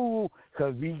on Google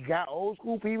because we got old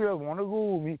school people that want to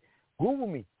Google me. Google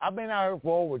me. I've been out here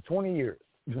for over 20 years.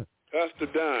 Pastor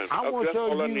Don. I want to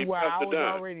show you why I was Don.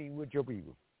 already with your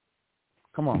people.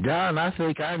 Come on. Don, I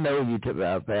think I know you,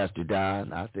 Pastor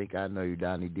Don. I think I know you,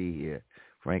 Donnie D here.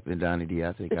 Franklin Donnie D.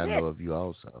 I think I know of you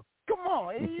also. Come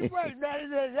on. You right.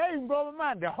 That ain't blow my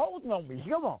mind. The host know me.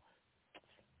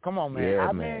 Come on, man. Yeah,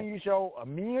 I've been in your show a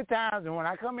million times, and when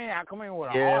I come in with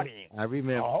an audience. I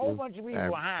remember. A whole bunch of people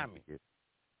behind me.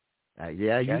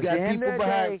 Yeah, you got people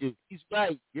behind you. He's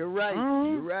right. You're right.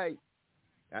 Mm-hmm. You're right.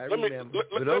 I Let me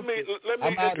interrupt,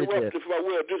 if I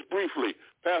will, just briefly,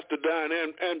 Pastor Don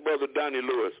and Brother Donnie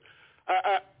Lewis.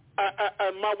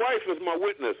 My wife is my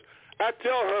witness. I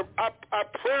tell her, I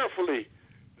prayerfully,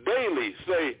 daily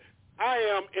say, I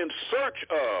am in search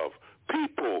of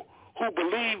people who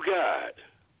believe God.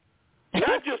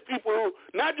 Not just people who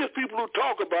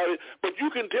talk about it, but you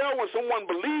can tell when someone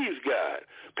believes God.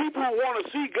 People who want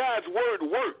to see God's word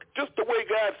work just the way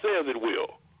God says it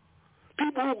will.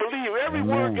 People who believe every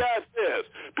word God says.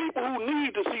 People who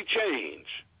need to see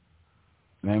change.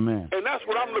 Amen. And that's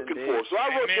what I'm looking for. So I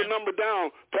wrote your number down,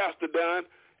 Pastor Don,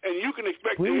 and you can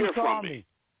expect to hear from me.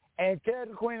 And tell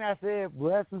the queen I said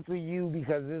blessings to you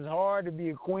because it's hard to be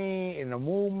a queen in a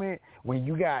movement when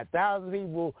you got 1,000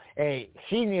 people. Hey,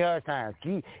 she need her time.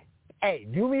 Hey,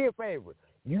 do me a favor.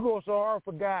 You go so hard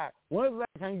for God. When was the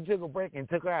last time you took a break and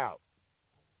took her out?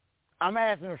 I'm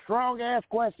asking a strong-ass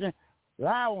question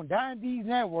live on Don D's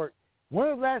network. When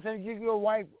was the last time you took your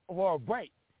wife for a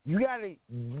break? You got to,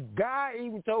 God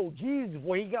even told Jesus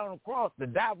before he got on the cross to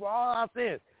die for all our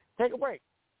sins. Take a break.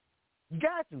 You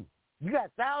got to. You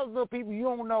got thousands of people you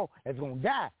don't know that's going to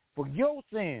die for your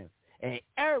sins. And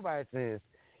everybody says,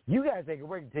 you got to take a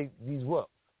break and take these whoops.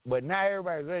 But not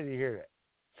everybody's ready to hear that.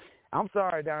 I'm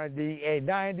sorry, Donnie D. Hey,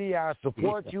 Donnie D, I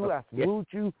support you. I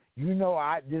salute you. You know,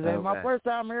 this ain't my first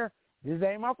time here. This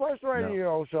ain't my first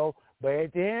radio show. But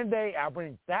at the end of the day, I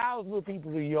bring thousands of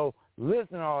people to your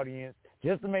listening audience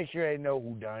just to make sure they know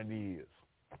who Donnie D is.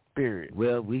 Period.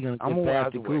 Well, we're going to get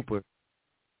Pastor Cooper.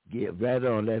 Get right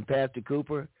on that. Pastor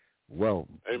Cooper, well,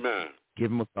 amen.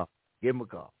 Give him a call. Give him a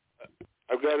call.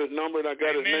 I've got his number and I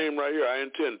got his name right here. I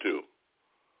intend to.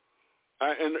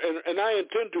 And I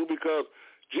intend to because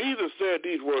Jesus said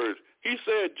these words.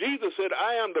 Jesus said,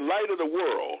 I am the light of the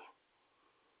world.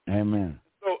 Amen.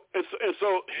 So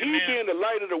he being the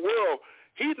light of the world,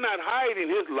 he's not hiding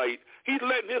his light. He's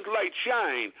letting his light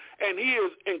shine, and he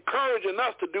is encouraging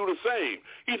us to do the same.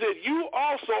 He said, you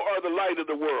also are the light of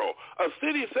the world, a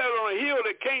city set on a hill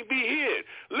that can't be hid.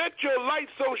 Let your light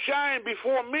so shine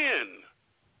before men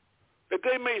that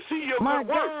they may see your good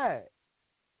works.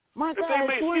 That they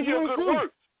may see your good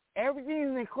works.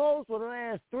 Everything's been closed for the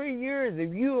last 3 years.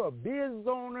 If you're a business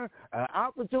owner, an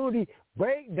opportunity,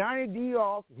 break Donnie D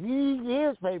off. He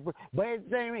his paper, but at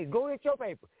the same time, go get your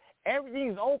paper.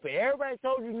 Everything's open. Everybody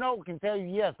told you no can tell you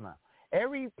yes now.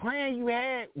 Every plan you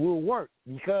had will work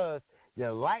because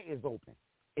the light is open.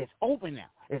 It's open now.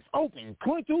 It's open.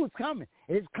 22 is coming.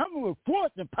 It's coming with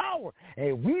force and power. And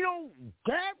if we don't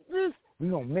grab this, we're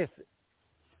going to miss it.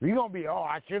 We're going to be,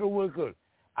 I should have would could.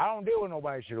 I don't deal with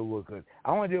nobody should have would could.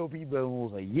 I want to deal with people who will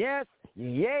say yes,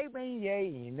 yay mean yay,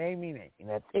 and your nay mean nay. And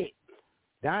that's it.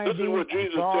 This is what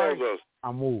Jesus tells us.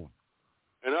 I'm moving.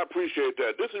 And I appreciate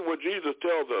that. This is what Jesus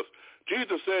tells us.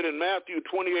 Jesus said in Matthew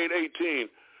 28:18,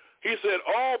 he said,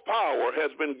 all power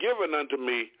has been given unto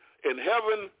me in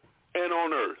heaven and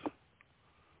on earth.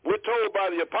 We're told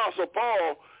by the Apostle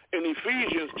Paul in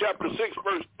Ephesians chapter 6,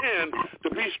 verse 10, to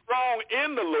be strong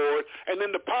in the Lord and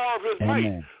in the power of his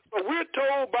might. So we're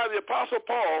told by the Apostle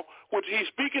Paul, which he's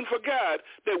speaking for God,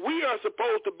 that we are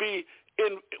supposed to be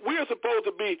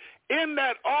in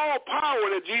that all power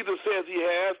that Jesus says he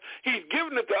has. He's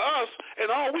given it to us,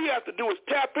 and all we have to do is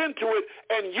tap into it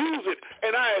and use it.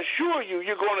 And I assure you,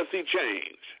 you're going to see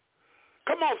change.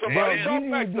 Come on, somebody, talk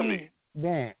back to me.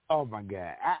 Man, oh my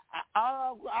God!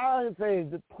 All I say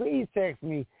is, please text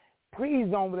me. Please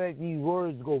don't let these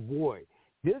words go void.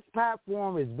 This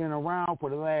platform has been around for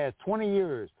the last 20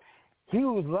 years. He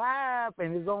was live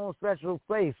in his own special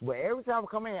place, where every time I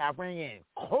come in, I bring in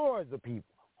hordes of people.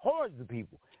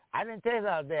 I didn't test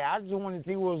out there. I just wanted to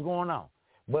see what was going on.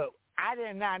 But I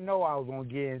did not know I was going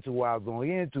to get into what I was going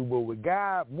to get into. But with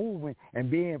God moving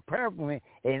and being prevalent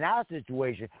in our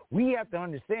situation, we have to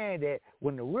understand that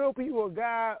when the real people of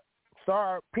God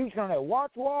start preaching on that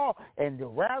watch wall and the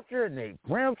rapture and the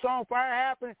brimstone fire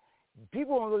happen,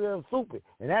 people don't look at him stupid.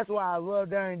 And that's why I love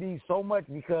Donnie D so much,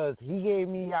 because he gave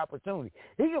me the opportunity.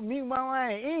 He could mute my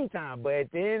line anytime, but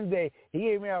at the end of the day, he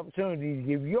gave me the opportunity to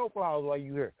give you your flowers while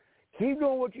you're here. Keep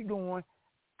doing what you're doing.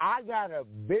 I got a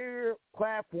bigger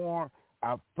platform,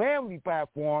 a family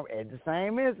platform at the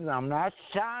same instance. I'm not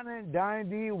shining Donnie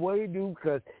D what he do,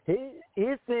 because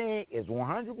his thing is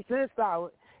 100%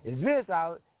 solid. It's been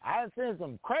solid. I've seen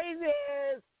some crazy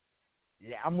ass.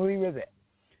 Yeah, I'm going to leave it at that.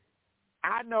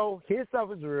 I know his stuff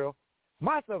is real.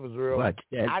 My stuff is real.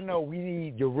 I know we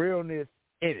need the realness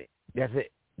in it. That's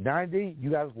it. Donnie D,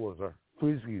 you got the floor, sir.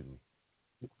 Please excuse me.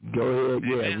 Go ahead.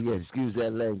 Yeah, we got to excuse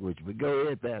that language, but go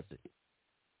ahead, Pastor.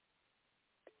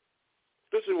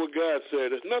 This is what God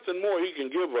said. There's nothing more he can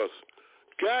give us.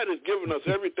 God has given us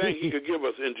everything he could give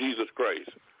us in Jesus Christ.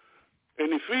 In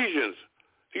Ephesians,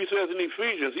 he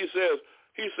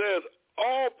says,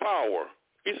 all power.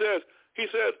 He says,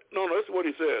 no, this is what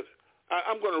he says.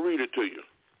 I'm going to read it to you,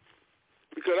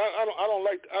 because I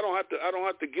don't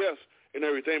have to guess and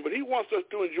everything. But he wants us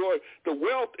to enjoy the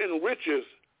wealth and riches,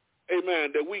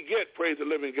 amen, that we get, praise the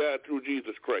living God, through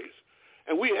Jesus Christ.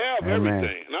 And we have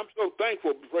everything. And I'm so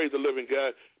thankful, praise the living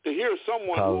God, to hear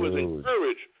someone who is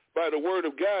encouraged by the word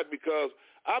of God, because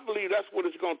I believe that's what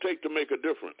it's going to take to make a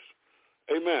difference.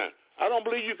 Amen. I don't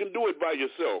believe you can do it by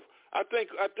yourself. I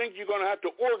think you're going to have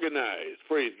to organize,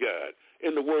 praise God,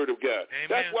 in the word of God.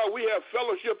 Amen. That's why we have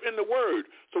fellowship in the word,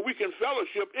 so we can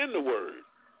fellowship in the word.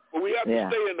 But we have to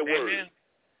stay in the word.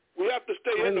 We have to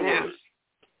stay in the word.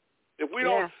 If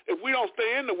we don't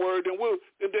stay in the word, then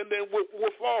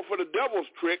we'll fall for the devil's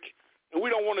trick, and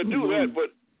we don't want to do that.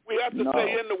 But we have to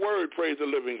stay in the word, praise the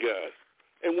living God.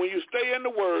 And when you stay in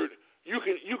the word, you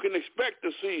can expect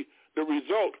to see the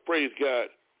results, praise God.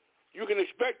 You can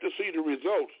expect to see the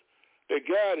results that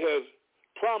God has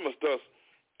promised us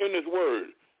in his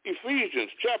word. Ephesians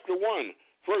chapter 1,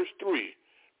 verse 3.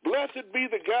 Blessed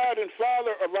be the God and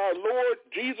Father of our Lord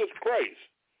Jesus Christ,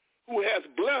 who has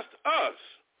blessed us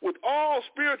with all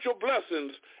spiritual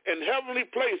blessings in heavenly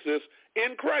places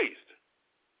in Christ.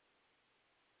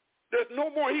 There's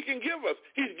no more he can give us.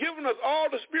 He's given us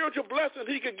all the spiritual blessings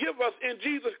he could give us in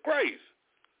Jesus Christ.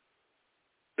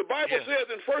 The Bible says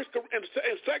in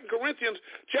 2 Corinthians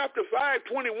chapter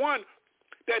 5:21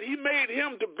 that he made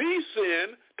him to be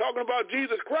sin, talking about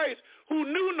Jesus Christ, who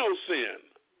knew no sin.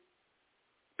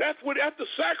 That's the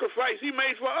sacrifice he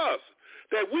made for us,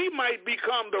 that we might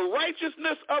become the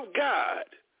righteousness of God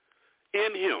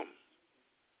in him.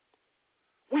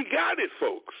 We got it,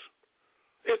 folks.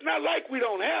 It's not like we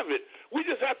don't have it. We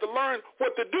just have to learn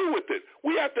what to do with it.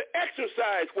 We have to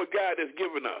exercise what God has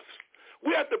given us.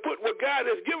 We have to put what God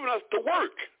has given us to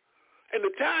work. And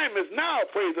the time is now,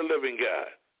 praise the living God.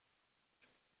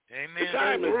 Amen. The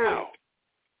time is now.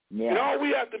 Yeah. And all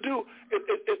we have to do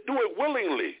is do it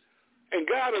willingly. And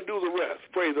God will do the rest,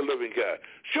 praise the living God.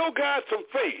 Show God some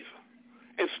faith.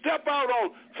 And step out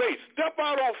on faith. Step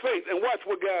out on faith and watch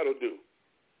what God will do.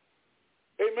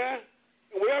 Amen?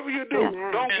 Whatever you do,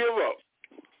 don't give up.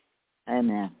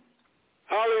 Amen.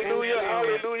 Hallelujah,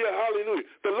 hallelujah, hallelujah.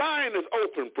 The line is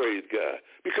open, praise God,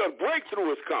 because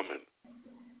breakthrough is coming.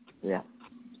 Yeah.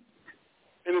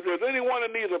 And if there's anyone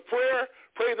that needs a prayer,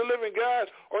 praise the living God,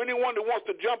 or anyone that wants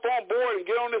to jump on board and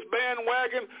get on this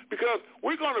bandwagon, because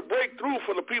we're going to break through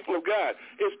for the people of God.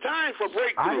 It's time for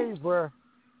breakthrough. I need prayer.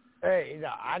 Hey,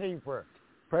 I need prayer.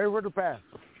 Pray for the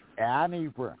pastor. And I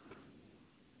need prayer.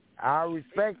 I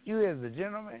respect you as a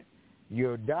gentleman.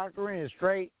 Your doctrine is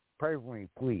straight. Pray for me,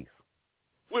 please.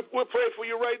 We'll pray for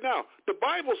you right now. The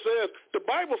Bible says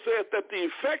that the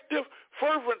effective,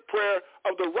 fervent prayer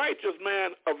of the righteous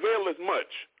man availeth much.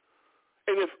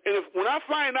 And if when I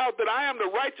find out that I am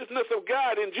the righteousness of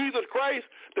God in Jesus Christ,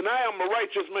 then I am a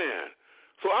righteous man.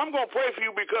 So I'm going to pray for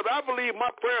you because I believe my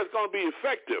prayer is going to be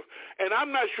effective. And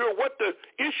I'm not sure what the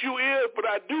issue is, but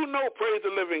I do know, praise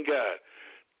the living God.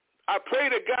 I pray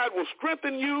that God will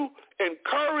strengthen you,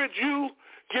 encourage you,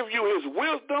 give you his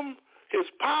wisdom, his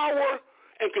power,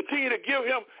 and continue to give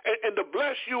him and to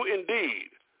bless you indeed.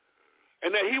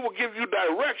 And that he will give you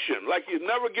direction like he's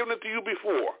never given it to you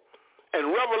before, and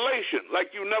revelation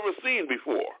like you've never seen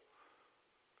before.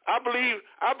 I believe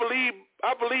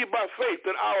by faith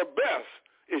that our best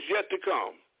is yet to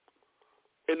come.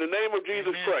 In the name of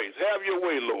Jesus Christ, have your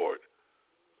way, Lord.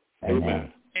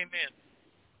 Amen.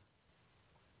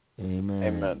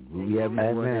 Amen. Will we have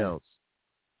anyone else?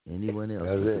 Anyone else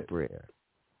with a prayer?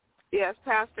 Yes,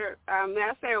 Pastor. May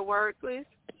I say a word, please?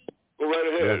 Go right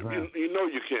ahead. Yes, you know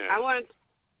you can. I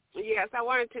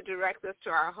wanted to direct this to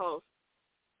our host,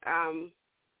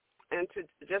 and to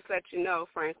just let you know,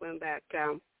 Franklin, that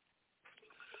the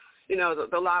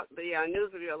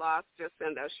news of your loss just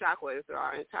sent a shockwave through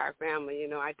our entire family.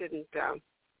 I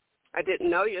didn't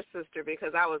know your sister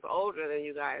because I was older than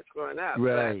you guys growing up.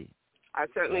 Right. But I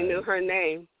certainly knew her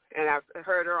name, and I've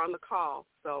heard her on the call.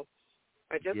 So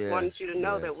I just wanted you to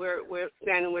know that we're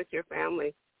standing with your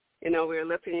family. We're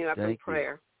lifting you up in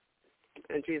prayer.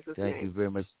 In Jesus' name. Thank you very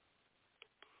much.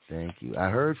 Thank you. I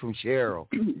heard from Cheryl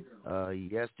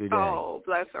yesterday. Oh,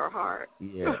 bless her heart.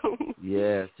 Yeah.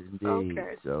 Yes, indeed.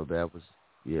 Okay. So that was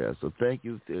So thank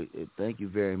you. Thank you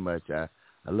very much. I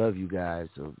love you guys.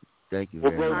 So thank you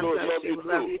very much. Brother Lewis,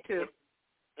 love you too.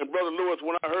 And Brother Lewis,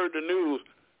 when I heard the news,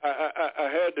 I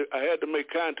had to make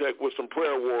contact with some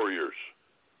prayer warriors.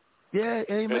 Yeah,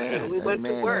 amen. And we went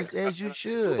to work. As you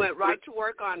should. We went right to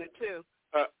work on it, too.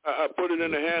 I put it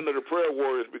in the hand of the prayer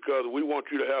warriors because we want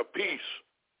you to have peace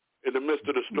in the midst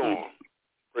of the storm.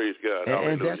 Praise God.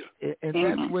 Hallelujah. And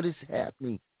that's what is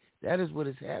happening. That is what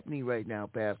is happening right now,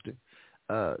 Pastor.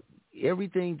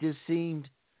 Everything just seemed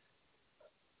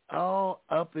all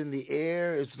up in the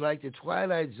air. It's like the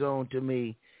Twilight Zone to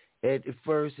me at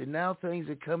first, and now things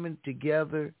are coming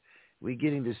together. We're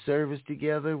getting the service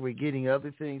together. We're getting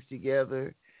other things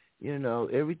together.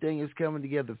 Everything is coming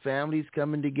together. Families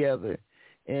coming together,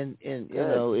 and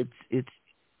it's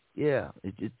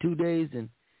 2 days and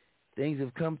things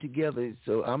have come together.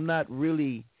 So I'm not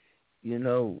really,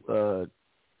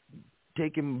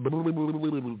 taking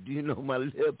my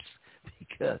lips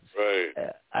because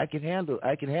I can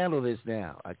handle this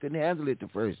now. I couldn't handle it the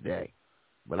first day,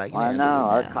 but I can. I handle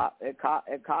know. it now.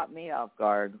 It caught me off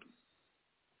guard.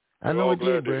 I know we're all it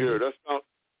glad did, to hear. Brenda.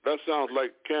 That sounds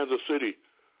like Kansas City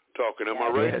talking. Am I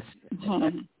right?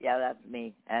 Yes. Yeah, that's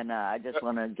me. And I just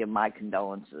want to give my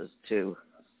condolences to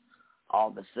all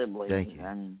the siblings. Thank you.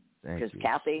 And because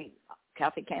Kathy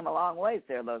came a long ways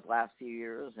there those last few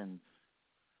years, and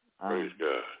praise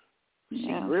God. She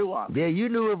grew on me. Yeah, you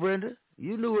knew her, Brenda.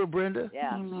 Yeah,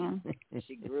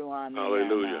 she grew on me.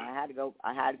 Hallelujah. And, I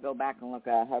had to go back and look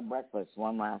at her breakfast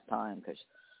one last time because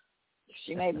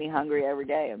she made me hungry every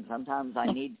day, and sometimes I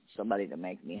need somebody to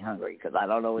make me hungry because I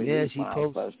don't always eat when I'm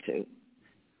supposed to.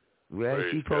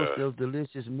 Right, she posts those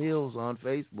delicious meals on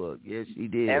Facebook. Yes, she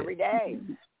did. Every day.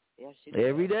 Yes, she did.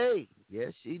 Every day.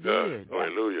 Yes, she did.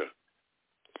 Hallelujah.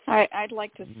 I'd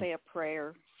like to say a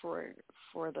prayer for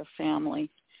the family.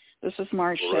 This is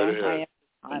Marcia.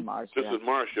 Hi, Marcia. This is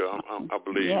Marcia, I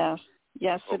believe.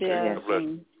 Yes, okay. it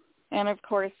is. And of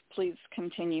course, please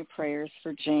continue prayers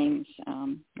for James.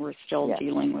 We're still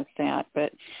dealing with that.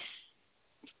 But,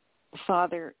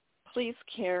 Father, please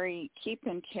keep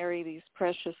and carry these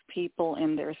precious people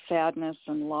in their sadness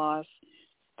and loss.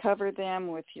 Cover them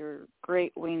with your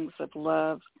great wings of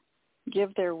love.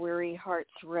 Give their weary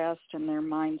hearts rest and their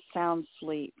minds sound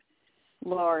sleep.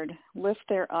 Lord, lift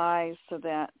their eyes so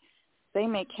that they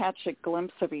may catch a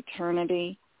glimpse of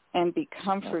eternity and be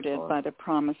comforted by the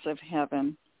promise of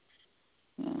heaven.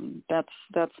 And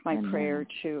that's my prayer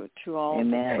to all the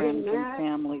friends and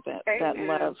family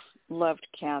that loved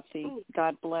Kathy.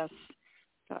 God bless.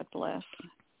 God bless.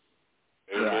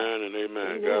 Amen and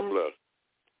amen. God bless.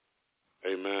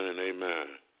 Amen and amen.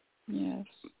 Yes.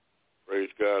 Praise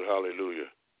God. Hallelujah.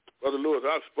 Brother Lewis,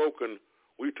 I've spoken.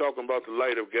 We're talking about the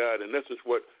light of God, and this is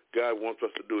what God wants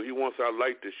us to do. He wants our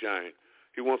light to shine.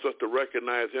 He wants us to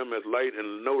recognize him as light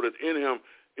and know that in him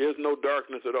is no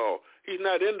darkness at all. He's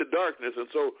not in the darkness, and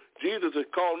so Jesus is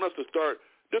calling us to start.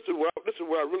 This is where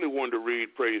I really wanted to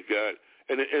read, praise God,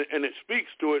 and it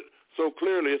speaks to it so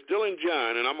clearly. It's still in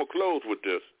John, and I'm going to close with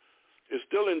this. It's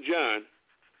still in John,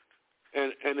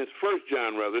 and it's 1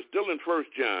 John, rather. It's still in 1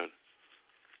 John,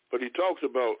 but he talks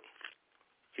about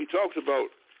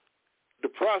the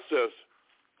process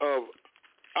of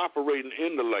operating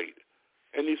in the light,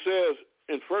 and he says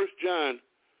in 1 John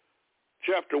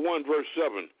chapter 1, verse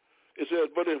 7, it says,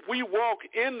 but if we walk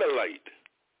in the light,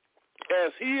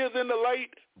 as he is in the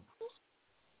light,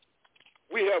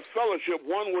 we have fellowship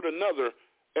one with another,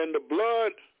 and the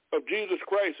blood of Jesus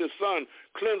Christ, his son,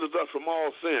 cleanses us from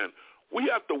all sin. We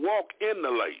have to walk in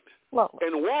the light.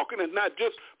 And walking is not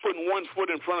just putting one foot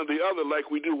in front of the other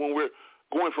like we do when we're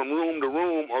going from room to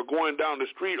room or going down the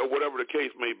street or whatever the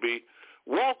case may be.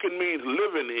 Walking means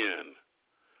living in.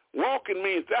 Walking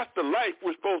means that's the life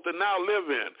we're supposed to now live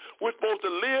in. We're supposed to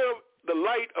live the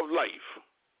light of life.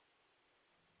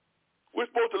 We're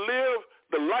supposed to live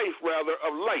the life, rather,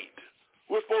 of light.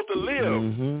 We're supposed to live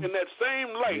in that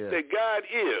same light that God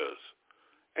is.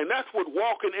 And that's what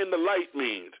walking in the light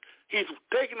means. He's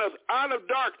taken us out of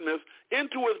darkness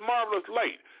into his marvelous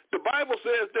light. The Bible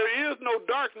says there is no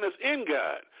darkness in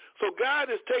God. So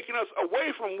God is taking us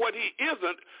away from what he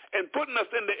isn't and putting us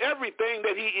into everything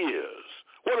that he is.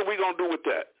 What are we going to do with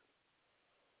that?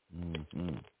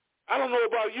 I don't know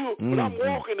about you, but I'm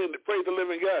walking in the praise the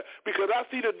living God because I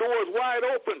see the doors wide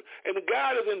open, and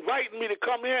God is inviting me to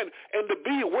come in and to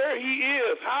be where he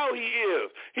is, how he is.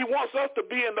 He wants us to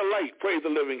be in the light, praise the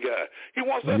living God. He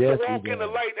wants us to walk in the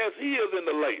light as he is in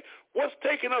the light. What's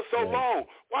taking us so long?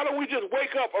 Why don't we just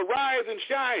wake up, arise, and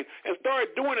shine and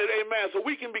start doing it, amen, so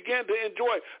we can begin to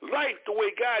enjoy life the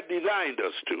way God designed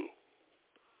us to.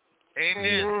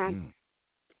 Amen.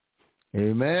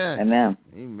 Amen. Amen.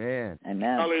 Amen.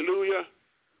 Amen. Hallelujah.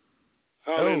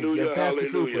 Hallelujah. Pastor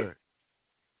Hallelujah.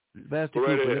 Pastor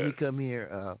Cooper, let me come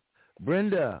here.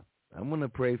 Brenda, I'm going to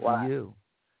pray for you.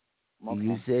 Okay.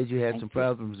 You said you had some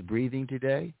problems breathing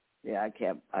today? Yeah,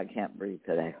 I can't breathe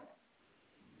today.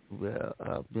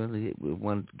 Well, really, we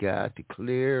want God to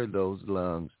clear those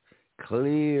lungs,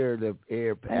 clear the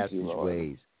air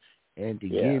passageways, and to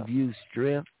give you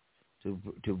strength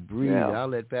to breathe. I'll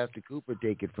let Pastor Cooper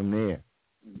take it from there.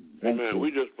 Amen.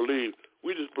 We just believe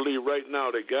right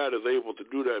now that God is able to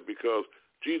do that because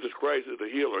Jesus Christ is the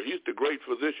healer. He's the great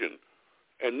physician,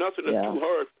 and nothing is too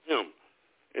hard for him.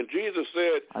 And Jesus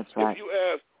said, if you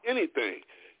ask anything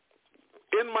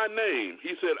in my name,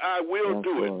 he said, I will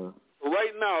do it.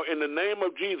 Right now, in the name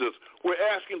of Jesus, we're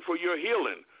asking for your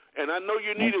healing, and I know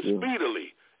you need it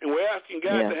speedily. And we're asking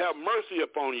God to have mercy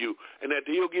upon you and that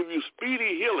he'll give you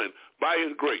speedy healing by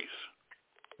his grace.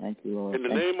 Thank you, Lord. In the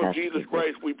name of Jesus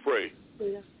Christ, we pray.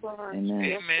 Yes, Lord. Amen.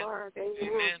 Yes, Lord.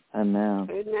 Amen. Amen.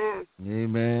 Amen.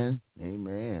 Amen.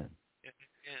 Amen.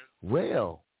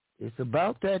 Well, it's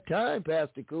about that time,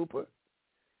 Pastor Cooper.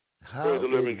 Praise the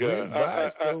living God.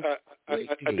 I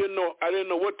didn't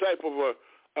know what type of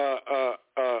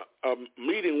a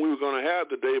meeting we were going to have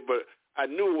today, but I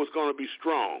knew it was going to be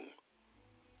strong.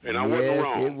 And I wasn't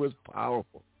wrong. It was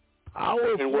powerful.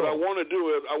 Powerful. And what I want to do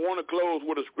is I want to close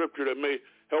with a scripture that may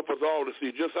help us all to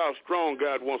see just how strong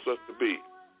God wants us to be.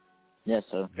 Yes,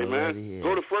 sir. Amen.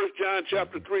 Go to 1 John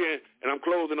chapter 3, and I'm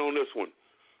closing on this one.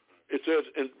 It says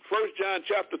in 1 John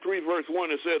chapter 3, verse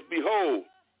 1, it says, Behold,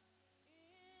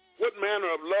 what manner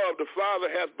of love the Father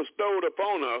hath bestowed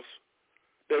upon us,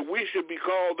 that we should be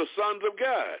called the sons of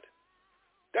God.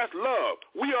 That's love.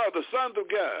 We are the sons of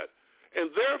God. And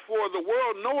therefore the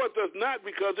world knoweth us not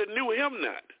because it knew him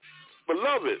not.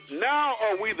 Beloved, now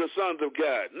are we the sons of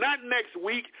God. Not next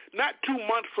week, not 2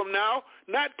 months from now,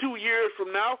 not 2 years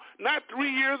from now, not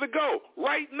 3 years ago.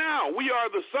 Right now, we are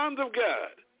the sons of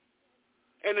God.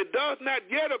 And it does not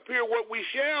yet appear what we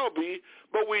shall be,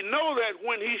 but we know that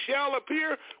when he shall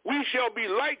appear, we shall be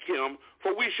like him,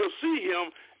 for we shall see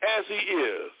him as he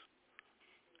is.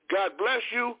 God bless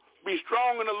you. Be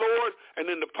strong in the Lord and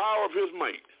in the power of his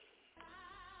might.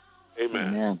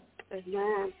 Amen. Amen.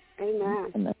 Amen.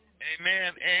 Amen.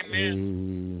 Amen.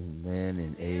 Amen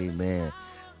and amen.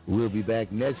 We'll be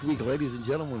back next week, ladies and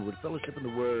gentlemen, with Fellowship in the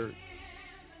Word.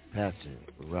 Pastor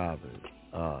Robert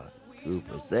R.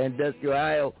 Cooper, Sandusky,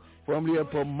 Ohio, formerly of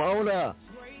Pomona.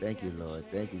 Thank you, Lord.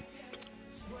 Thank you.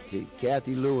 To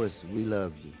Kathy Lewis, we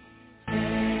love you.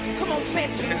 Come on, say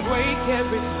it. Break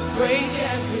every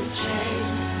chain.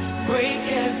 Break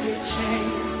every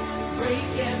chain.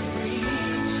 Break every chain.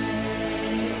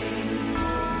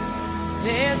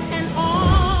 There's an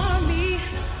army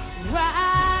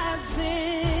rising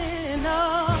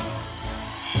up.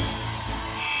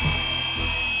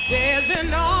 There's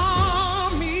an army